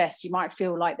in your chest. You might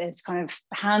feel like there's kind of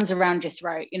hands around your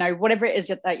throat, you know, whatever it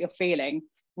is that you're feeling,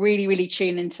 really, really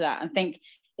tune into that and think,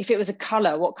 if it was a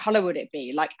color, what color would it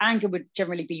be? Like anger would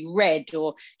generally be red,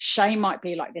 or shame might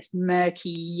be like this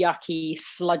murky, yucky,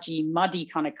 sludgy, muddy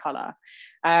kind of color.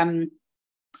 And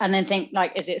then think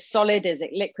like, is it solid? Is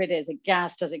it liquid? Is it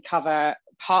gas? Does it cover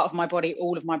part of my body,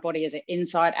 all of my body? Is it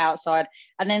inside, outside?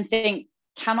 And then think,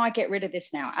 can I get rid of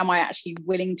this now? Am I actually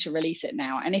willing to release it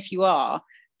now? And if you are,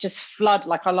 just flood.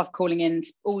 Like, I love calling in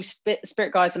all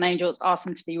spirit guides and angels, ask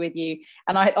them to be with you.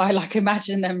 And I like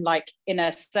imagine them like in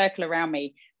a circle around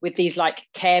me with these like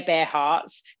Care Bear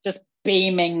hearts, just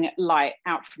beaming light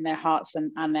out from their hearts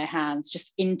and their hands,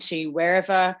 just into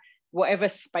whatever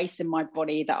space in my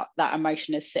body that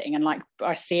emotion is sitting. And like,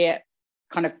 I see it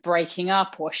kind of breaking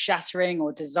up or shattering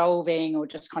or dissolving or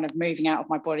just kind of moving out of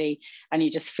my body, and you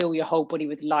just fill your whole body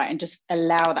with light and just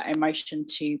allow that emotion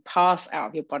to pass out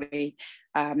of your body,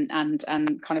 and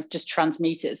kind of just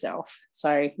transmute itself.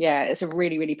 So yeah, it's a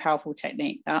really, really powerful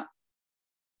technique, that.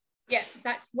 Yeah,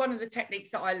 that's one of the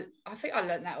techniques that I think I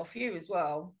learned that off you as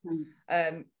well.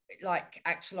 Like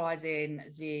actualizing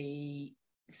the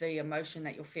emotion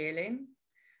that you're feeling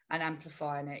and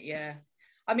amplifying it. Yeah,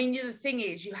 I mean, the thing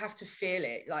is, you have to feel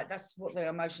it. Like, that's what the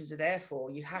emotions are there for.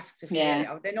 You have to feel it.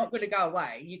 They're not going to go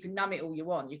away. You can numb it all you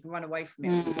want. You can run away from it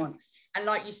all you want. And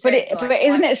like you said, but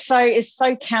isn't it so? It's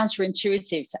so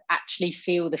counterintuitive to actually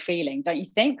feel the feeling, don't you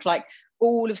think? Like,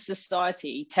 all of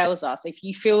society tells us, if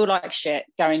you feel like shit,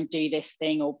 go and do this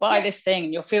thing or buy this thing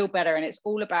and you'll feel better. And it's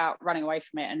all about running away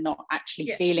from it and not actually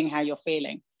feeling how you're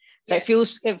feeling. So it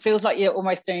feels like you're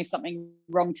almost doing something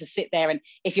wrong to sit there, and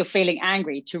if you're feeling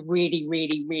angry, to really,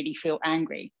 really, really feel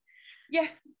angry. Yeah.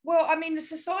 Well, I mean, the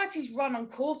society's run on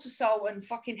cortisol and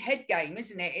fucking head game,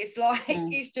 isn't it? It's like,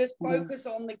 it's just focus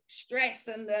on the stress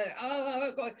and the,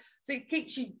 oh God. So it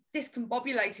keeps you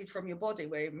discombobulated from your body,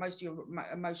 where most of your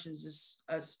emotions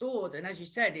are stored. And as you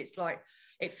said, it's like,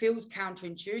 it feels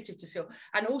counterintuitive to feel.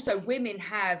 And also women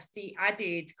have the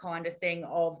added kind of thing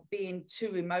of being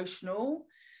too emotional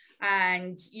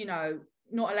and, you know,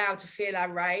 not allowed to feel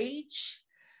our rage.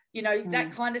 You know,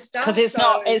 that kind of stuff. Because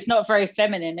it's not very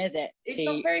feminine, is it? It's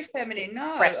not very feminine,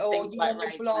 no. Or you like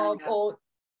want your blog,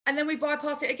 and then we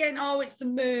bypass it again. Oh, it's the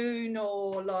moon,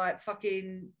 or like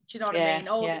fucking, do you know what I mean?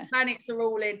 Oh, the planets are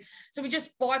all in. So we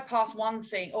just bypass one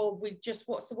thing, or we just,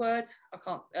 what's the word? I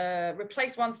can't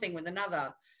replace one thing with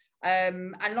another.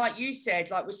 And like you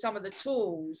said, like with some of the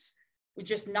tools, we're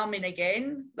just numbing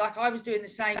again. Like I was doing the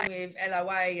same with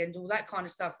LOA and all that kind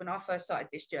of stuff when I first started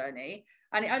this journey.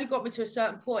 And it only got me to a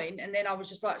certain point, and then I was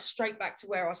just like straight back to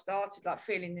where I started, like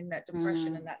feeling in that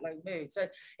depression and that low mood. So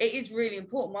it is really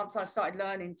important, once I started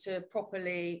learning to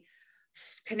properly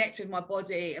connect with my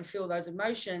body and feel those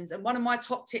emotions. And one of my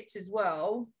top tips as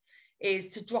well is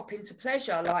to drop into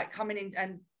pleasure, like coming in,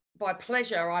 and by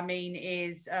pleasure I mean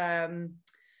is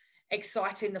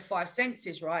exciting the five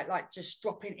senses, right? Like just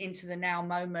dropping into the now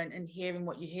moment and hearing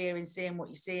what you're hearing, seeing what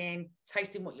you're seeing,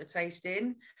 tasting what you're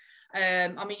tasting.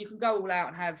 I mean, you can go all out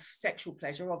and have sexual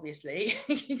pleasure, obviously.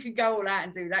 You can go all out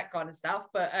and do that kind of stuff.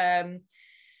 But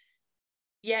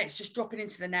yeah, it's just dropping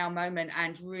into the now moment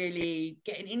and really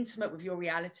getting intimate with your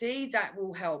reality. That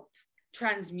will help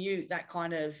transmute that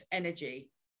kind of energy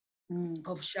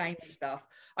of shame and stuff.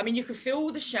 I mean, you can feel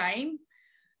all the shame,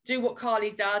 do what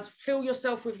Carly does, fill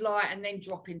yourself with light, and then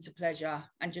drop into pleasure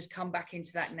and just come back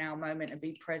into that now moment and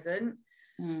be present.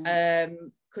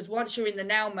 Because once you're in the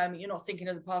now moment, you're not thinking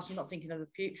of the past, you're not thinking of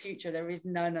the future. There is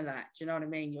none of that. Do you know what I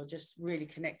mean? You're just really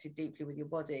connected deeply with your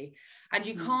body. And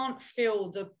you can't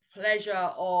feel the pleasure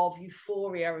of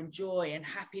euphoria and joy and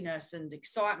happiness and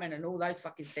excitement and all those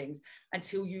fucking things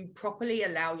until you properly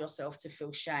allow yourself to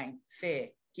feel shame, fear,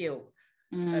 guilt,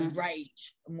 and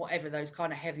rage, and whatever those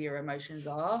kind of heavier emotions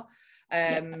are.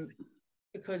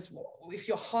 Because if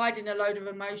you're hiding a load of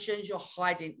emotions, you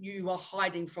are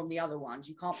hiding from the other ones.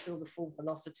 You can't feel the full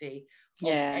velocity of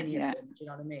any of them. Do you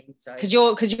know what I mean? So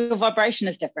because your vibration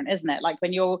is different, isn't it? Like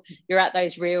when you're at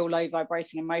those real low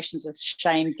vibrating emotions of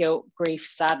shame, guilt, grief,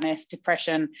 sadness,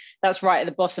 depression, that's right at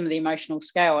the bottom of the emotional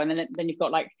scale. And then you've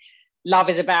got like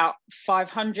love is about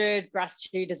 500,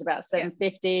 gratitude is about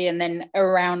 750, and then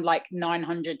around like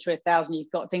 900 to 1,000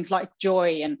 you've got things like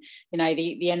joy and, you know,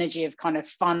 the energy of kind of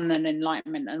fun and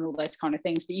enlightenment and all those kind of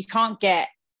things. But you can't get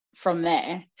from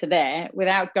there to there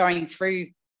without going through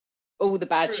all the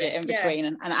bad shit in between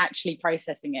and actually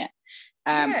processing it.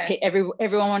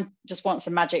 Everyone just wants a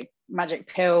magic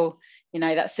pill, you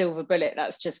know, that silver bullet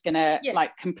that's just gonna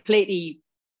like completely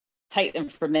take them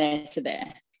from there to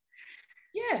there.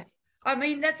 I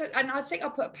mean, and I think I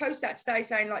put a post out today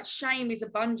saying like shame is a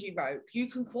bungee rope.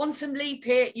 You can quantum leap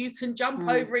it, you can jump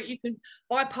over it, you can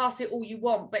bypass it all you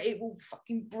want, but it will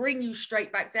fucking bring you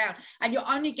straight back down. And you'll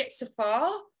only get so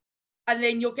far, and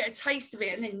then you'll get a taste of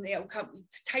it, and then it'll come,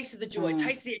 taste of the joy,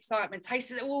 taste of the excitement, taste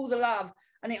of all the love,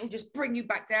 and it'll just bring you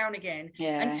back down again.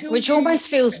 Which almost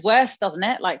feels worse, doesn't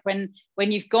it? Like when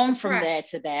you've gone from there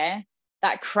to there,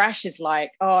 that crash is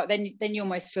like, oh, then you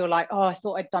almost feel like, oh, I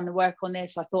thought I'd done the work on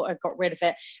this, I thought I got rid of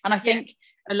it. And I think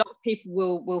a lot of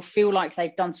people will feel like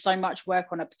they've done so much work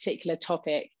on a particular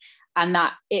topic and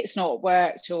that it's not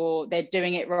worked or they're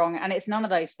doing it wrong. And it's none of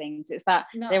those things. It's that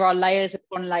there are layers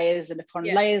upon layers and upon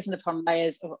layers and upon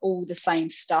layers of all the same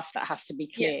stuff that has to be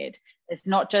cleared. It's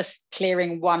not just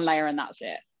clearing one layer and that's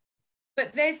it.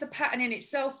 But there's the pattern in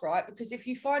itself, right? Because if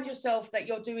you find yourself that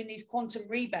you're doing these quantum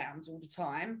rebounds all the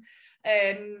time,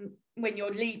 when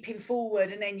you're leaping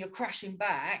forward and then you're crashing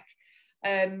back,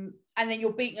 and then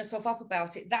you're beating yourself up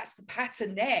about it, that's the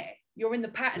pattern there. You're in the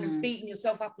pattern of beating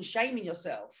yourself up and shaming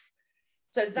yourself.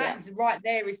 So that right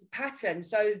there is the pattern.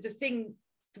 So the thing,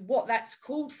 what that's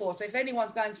called for. So if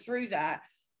anyone's going through that,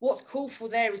 what's called for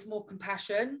there is more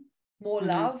compassion, more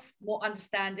love, more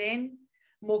understanding,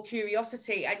 more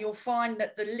curiosity. And you'll find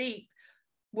that the leap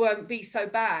won't be so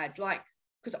bad. Like,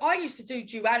 because I used to do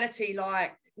duality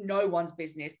like no one's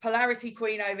business. Polarity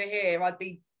queen over here, I'd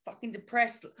be fucking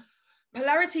depressed.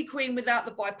 Polarity queen without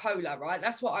the bipolar, right?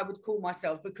 That's what I would call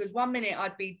myself, because one minute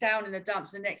I'd be down in the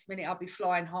dumps, the next minute I'd be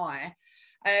flying high.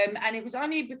 And it was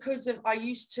only because of, I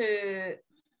used to,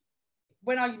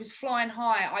 when I was flying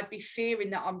high, I'd be fearing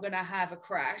that I'm going to have a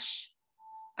crash.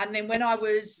 And then when I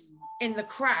was in the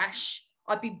crash,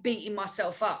 I'd be beating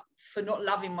myself up for not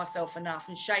loving myself enough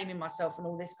and shaming myself and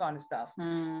all this kind of stuff.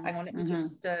 Hang on, let me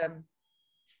just turn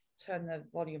the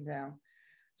volume down.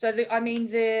 So, so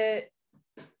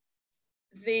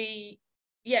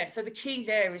the key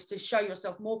there is to show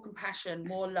yourself more compassion,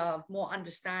 more love, more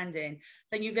understanding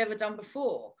than you've ever done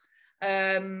before.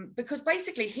 Because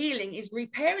basically healing is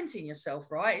reparenting yourself,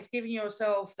 right? It's giving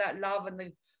yourself that love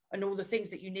and all the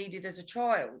things that you needed as a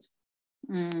child.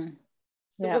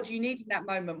 So what do you need in that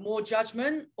moment? More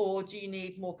judgment, or do you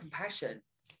need more compassion?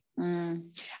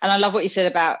 And I love what you said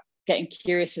about getting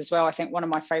curious as well. I think one of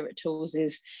my favorite tools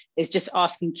is just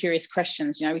asking curious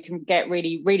questions. You know, we can get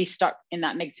really, really stuck in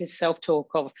that negative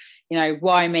self-talk of, you know,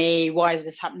 why me? Why is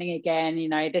this happening again? You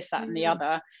know, this, that, and the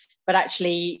other. But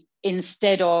actually,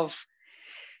 instead of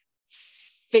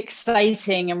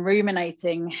fixating and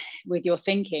ruminating with your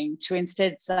thinking, to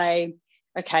instead say,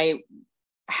 okay,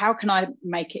 how can I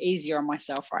make it easier on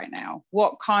myself right now?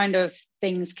 What kind of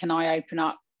things can I open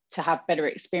up to have better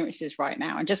experiences right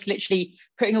now? And just literally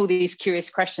putting all these curious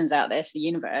questions out there to the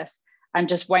universe and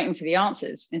just waiting for the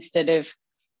answers instead of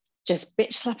just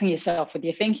bitch slapping yourself with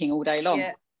your thinking all day long.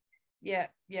 No,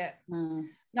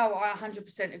 I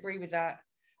 100% agree with that.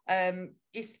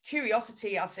 It's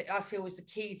curiosity, I feel, is the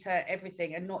key to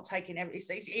everything, and not taking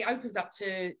everything. It opens up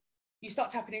to, you start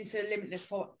tapping into limitless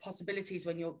possibilities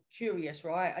when you're curious,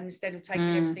 right? And instead of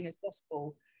taking everything as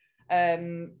gospel,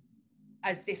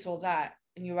 as this or that,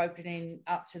 and you're opening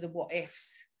up to the what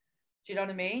ifs. Do you know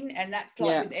what I mean? And that's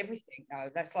like with everything, though.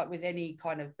 That's like with any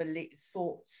kind of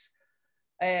thoughts,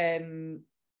 any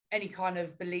kind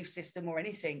of belief system or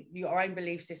anything, your own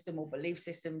belief system or belief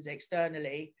systems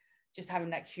externally, just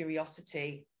having that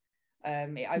curiosity,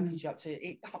 it opens you up to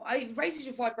it. It raises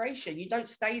your vibration. You don't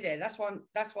stay there. That's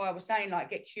why I was saying, like,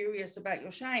 get curious about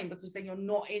your shame, because then you're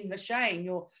not in the shame.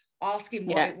 You're asking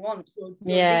what it wants. You're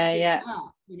lifting it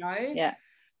up, you know?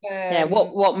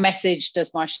 What message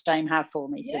does my shame have for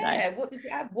me today? What does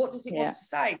it have? What does it want to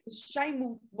say? Because shame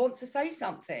will want to say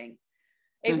something.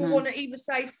 It will want to either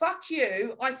say, fuck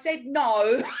you, I said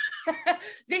no,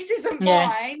 this isn't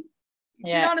mine.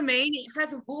 Do you know what I mean? It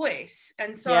has a voice.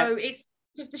 And so it's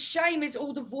because the shame is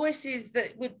all the voices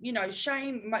that would, you know,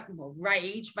 shame, well,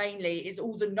 rage mainly is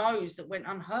all the no's that went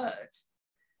unheard.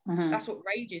 That's what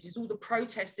rage is all the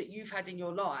protests that you've had in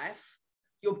your life.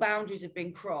 Your boundaries have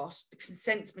been crossed. The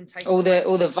consent's been taken. All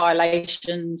the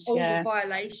violations. The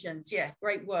violations. Yeah,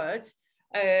 great words.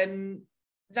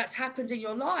 That's happened in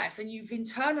your life, and you've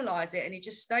internalized it, and it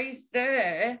just stays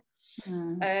there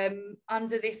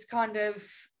under this kind of,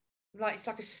 like, it's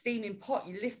like a steaming pot.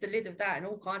 You lift the lid of that and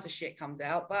all kinds of shit comes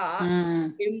out. But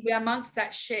amongst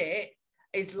that shit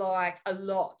is like a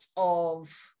lot of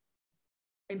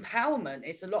empowerment.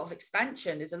 It's a lot of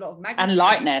expansion. There's a lot of magnetism and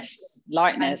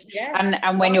lightness.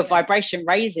 And when your vibration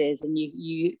raises and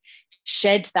you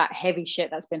shed that heavy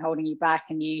shit that's been holding you back,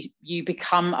 and you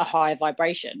become a higher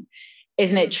vibration,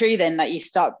 isn't it true then that you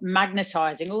start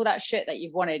magnetizing all that shit that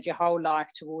you've wanted your whole life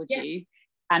towards you,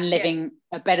 and living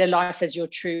a better life as your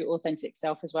true authentic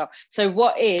self as well? So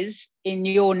what is in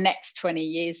your next 20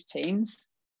 years, teens?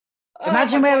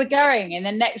 Imagine where we're going in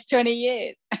the next 20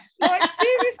 years. Like,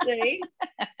 seriously,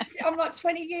 I'm like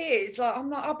 20 years. Like,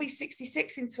 I'm like, I'll be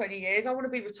 66 in 20 years. I want to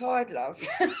be retired, love.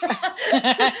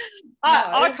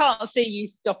 I can't see you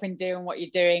stopping doing what you're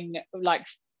doing, like,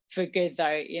 for good,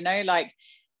 though. You know, like,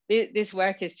 this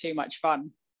work is too much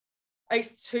fun.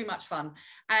 It's too much fun,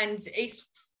 and it's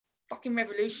fucking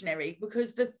revolutionary,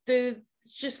 because the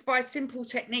just by simple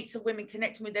techniques of women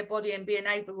connecting with their body and being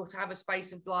able to have a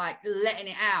space of like letting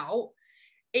it out,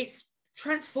 it's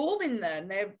transforming them.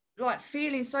 They're like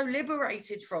feeling so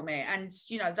liberated from it, and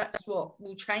you know, that's what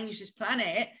will change this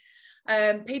planet.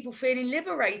 People feeling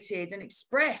liberated and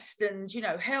expressed and, you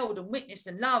know, held and witnessed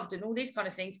and loved and all these kind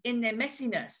of things in their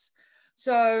messiness.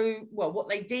 So, well, what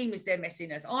they deem is their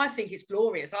messiness. I think it's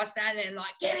glorious. I stand there and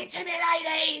like, give it to me,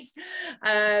 ladies.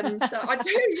 So I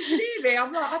do. You should hear me.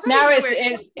 I'm like, I don't now know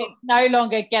it's no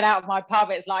longer get out of my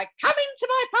pub. It's like, come into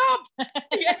my pub.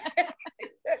 Yeah.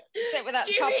 Sit with that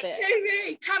give pub it bit. to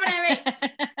me. Come and have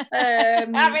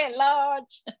it. Have it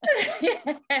large.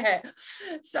 Yeah.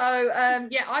 So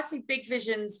yeah, I see big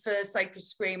visions for Sacred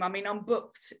Scream. I mean, I'm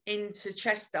booked into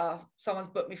Chester. Someone's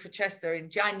booked me for Chester in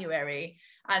January,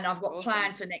 and I've got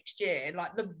plans for next year.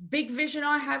 Like the big vision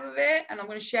I have of it, and I'm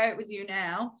going to share it with you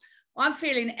now. I'm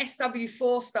feeling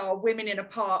SW4 style, women in a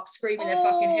park screaming their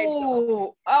fucking heads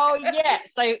off. Oh yeah.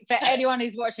 So for anyone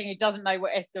who's watching who doesn't know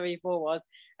what SW4 was,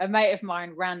 a mate of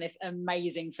mine ran this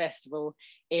amazing festival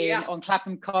on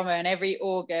Clapham Common every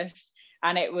August,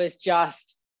 and it was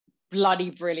just bloody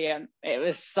brilliant. It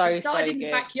was so good. It started in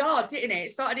the backyard, didn't it?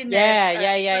 It started in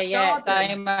yeah.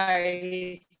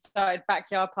 Damo started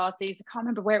backyard parties. I can't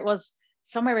remember where it was.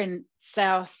 Somewhere in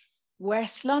South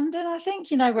West London, I think.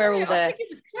 You know where all the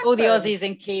Aussies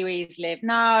and Kiwis live.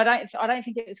 No, I don't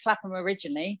think it was Clapham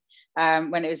originally.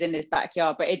 When it was in this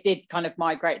backyard, but it did kind of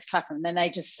migrate to Clapham, and then they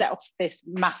just set off this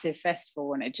massive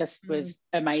festival, and it just was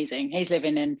amazing. He's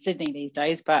living in Sydney these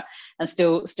days, and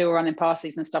still running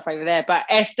parties and stuff over there. But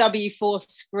SW4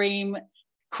 Scream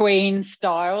Queen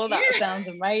style, that sounds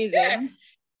amazing.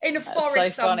 In a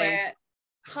forest somewhere,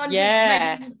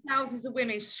 hundreds, maybe thousands of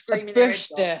women screaming their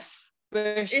heads off.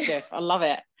 Bush stuff. I love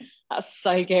it. That's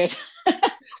so good.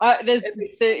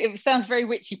 It sounds very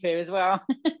witchy poo as well.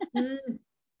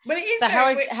 Well, it is. So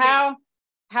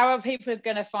how are people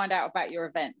going to find out about your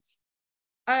events?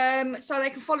 So they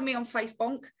can follow me on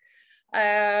Facebook.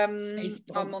 I'm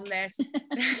on there.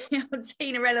 I'm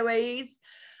Tina Eloise.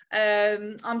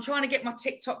 I'm trying to get my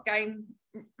TikTok game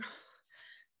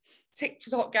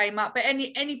up, but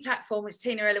any platform, it's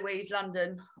Tina Eloise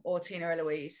London or Tina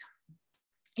Eloise.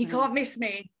 You can't miss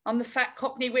me. I'm the fat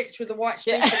Cockney witch with the white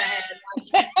streak in her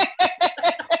hair.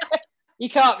 You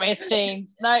can't miss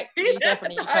teens. No, you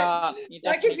definitely can't.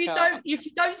 Like if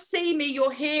you don't see me, you'll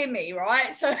hear me,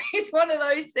 right? So it's one of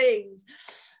those things.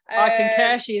 I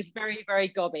concur. She is very, very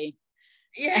gobby.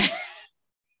 Yeah.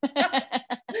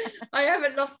 I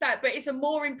haven't lost that, but it's a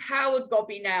more empowered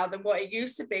gobby now than what it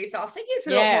used to be. So I think it's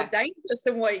a lot more dangerous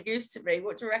than what it used to be.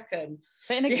 What do you reckon?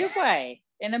 But in a good way,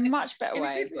 in a much better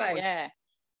way. Yeah.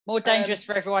 More dangerous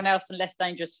for everyone else and less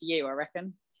dangerous for you, I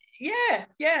reckon. Yeah.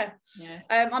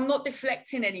 I'm not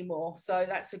deflecting anymore, so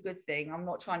that's a good thing. I'm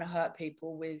not trying to hurt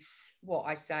people with what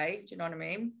I say. Do you know what I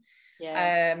mean?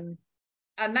 Yeah.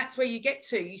 And that's where you get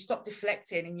to. You stop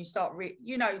deflecting and you start,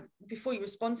 before you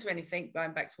respond to anything.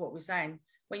 Going back to what we're saying,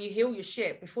 when you heal your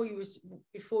shit, before you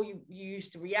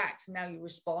used to react, now you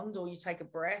respond, or you take a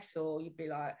breath, or you'd be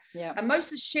like, yeah. And most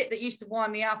of the shit that used to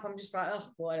wind me up, I'm just like, oh,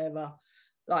 whatever.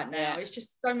 Like now, it's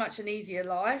just so much an easier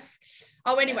life.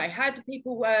 Oh, anyway, how do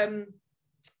people?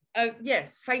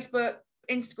 Yes, Facebook,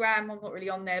 Instagram. I'm not really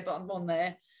on there, but I'm on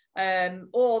there.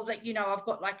 Or that I've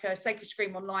got like a Sacred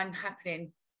Scream online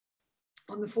happening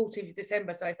on the 14th of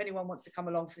December. So if anyone wants to come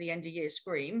along for the end of year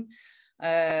scream,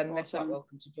 they're quite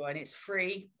welcome to join. It's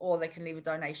free, or they can leave a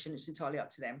donation. It's entirely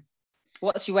up to them.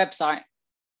 What's your website?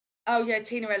 Oh yeah,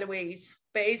 Tina Eloise,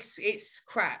 but it's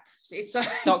crap. It's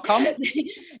 .com.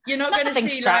 You're not going to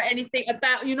see like anything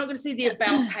about. You're not going to see the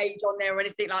about page on there or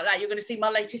anything like that. You're going to see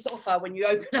my latest offer when you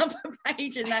open up a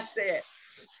page, and that's it.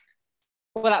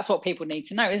 Well, that's what people need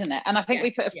to know, isn't it? And I think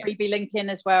we put a freebie link in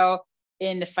as well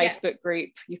in the Facebook group.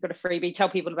 You've got a freebie. Tell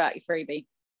people about your freebie.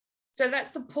 So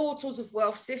that's the Portals of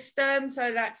Wealth system.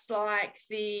 So that's like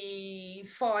the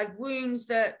 5 wounds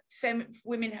that feminine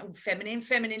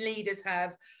leaders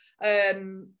have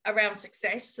around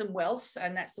success and wealth,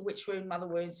 and that's the witch wound, mother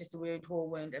wound, sister wound, whore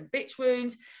wound, and bitch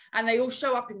wound, and they all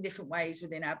show up in different ways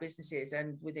within our businesses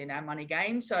and within our money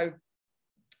game. So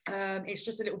it's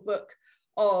just a little book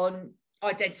on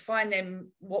identifying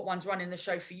them, what one's running the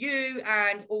show for you,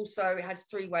 and also it has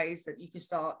 3 ways that you can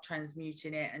start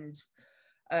transmuting it and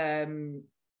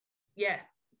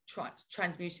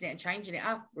transmuting it and changing it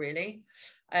up, really.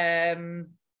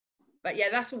 But yeah,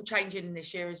 that's all changing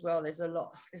this year as well. There's a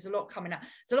lot coming up.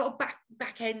 There's a lot of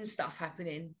back end stuff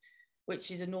happening,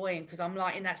 which is annoying because I'm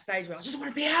like in that stage where I just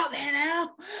want to be out there now.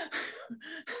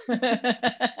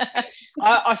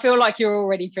 I feel like you're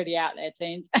already pretty out there,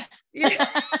 teens. Yeah.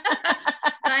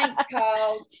 Thanks,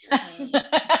 Carl.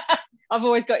 I've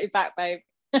always got your back, babe.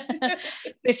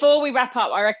 Before we wrap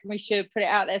up, I reckon we should put it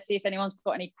out there, see if anyone's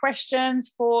got any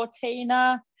questions for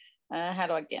Tina. How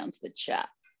do I get onto the chat?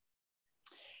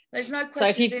 There's no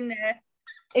questions in there.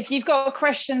 If you've got a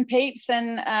question, peeps,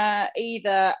 then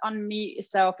either unmute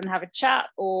yourself and have a chat,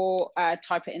 or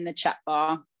type it in the chat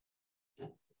bar.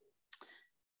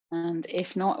 And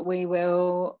if not, we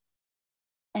will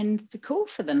end the call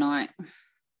for the night.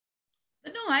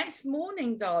 The night's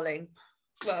morning, darling.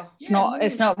 Well,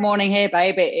 it's not morning here,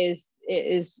 babe. It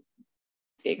is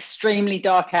extremely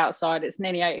dark outside. It's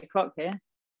nearly 8 o'clock here.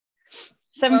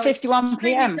 7:51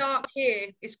 p.m. Dark here.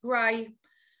 It's grey.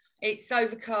 It's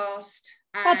overcast.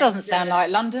 That doesn't sound like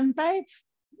London, babe.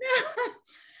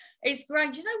 It's grey.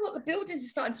 Do you know what? The buildings are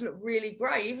starting to look really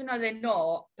grey, even though they're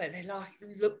not, but they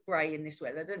look grey in this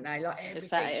weather, don't they? Like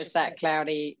everything. It's that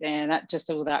cloudy, yeah, that just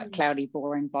all that cloudy,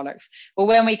 boring bollocks. Well,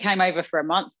 when we came over for a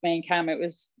month, me and Cam, it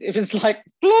was like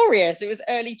glorious. It was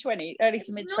early to mid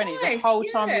 20s. The whole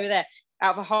time we were there.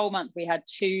 Out of a whole month, we had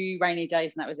 2 rainy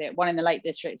days, and that was it. One in the Lake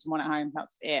District and one at home.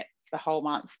 That's it for the whole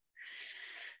month.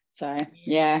 So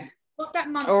yeah. What that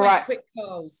month went quick,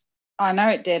 Carls. I know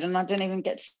it did, and I didn't even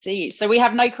get to see it. So we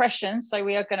have no questions, so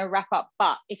we are going to wrap up.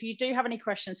 But if you do have any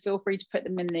questions, feel free to put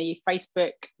them in the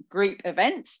Facebook group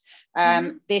event.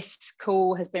 This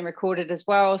call has been recorded as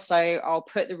well, so I'll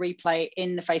put the replay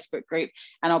in the Facebook group,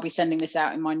 and I'll be sending this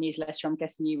out in my newsletter. I'm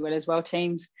guessing you will as well,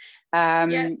 teams.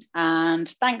 And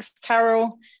thanks,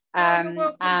 Carol. You're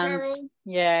welcome, Carol.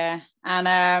 Yeah,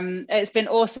 and it's been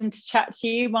awesome to chat to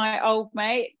you, my old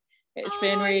mate. It's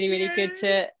been really good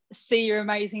to see your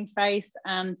amazing face,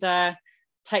 and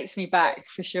takes me back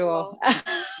for sure.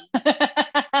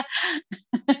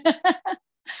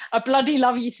 I bloody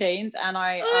love you, teens, and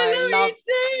I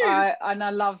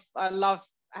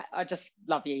just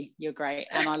love you. You're great,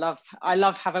 and I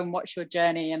love having watched your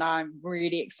journey, and I'm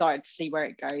really excited to see where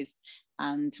it goes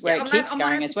and where it keeps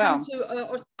going as well.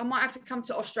 I might have to come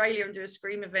to Australia and do a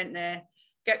Scream event there.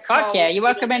 Fuck yeah, you're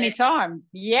welcome anytime.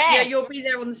 Yeah, you'll be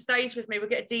there on the stage with me. We'll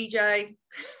get a DJ.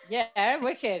 Yeah,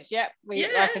 wicked. Yep,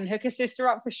 I can hook a sister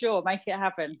up for sure. Make it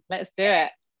happen. Let's do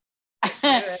it.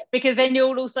 Because then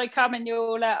you'll also come, and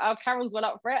you'll Carol's well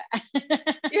up for it.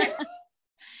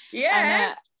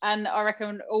 Yeah. And I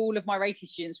reckon all of my Reiki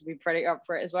students will be pretty up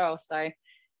for it as well. So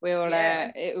we'll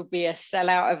it will be a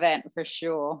sellout event for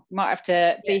sure. Might have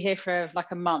to be here for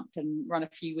like a month and run a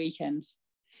few weekends.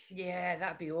 Yeah,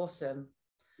 that'd be awesome.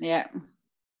 Yeah, I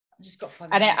just got fun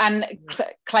and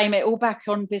claim it all back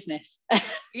on business.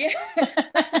 Yeah,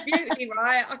 that's the beauty,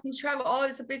 right? I can travel. Oh,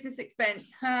 it's a business expense.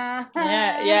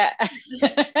 Yeah.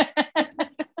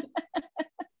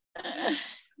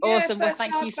 Awesome. Well,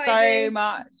 thank you so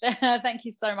much. Thank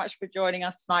you so much for joining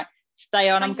us tonight. Stay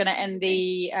on. I'm going to end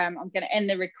the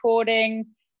recording.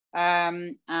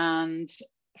 And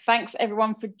thanks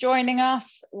everyone for joining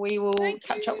us. We will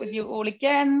catch up with you all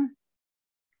again.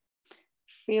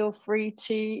 Feel free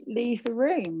to leave the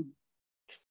room.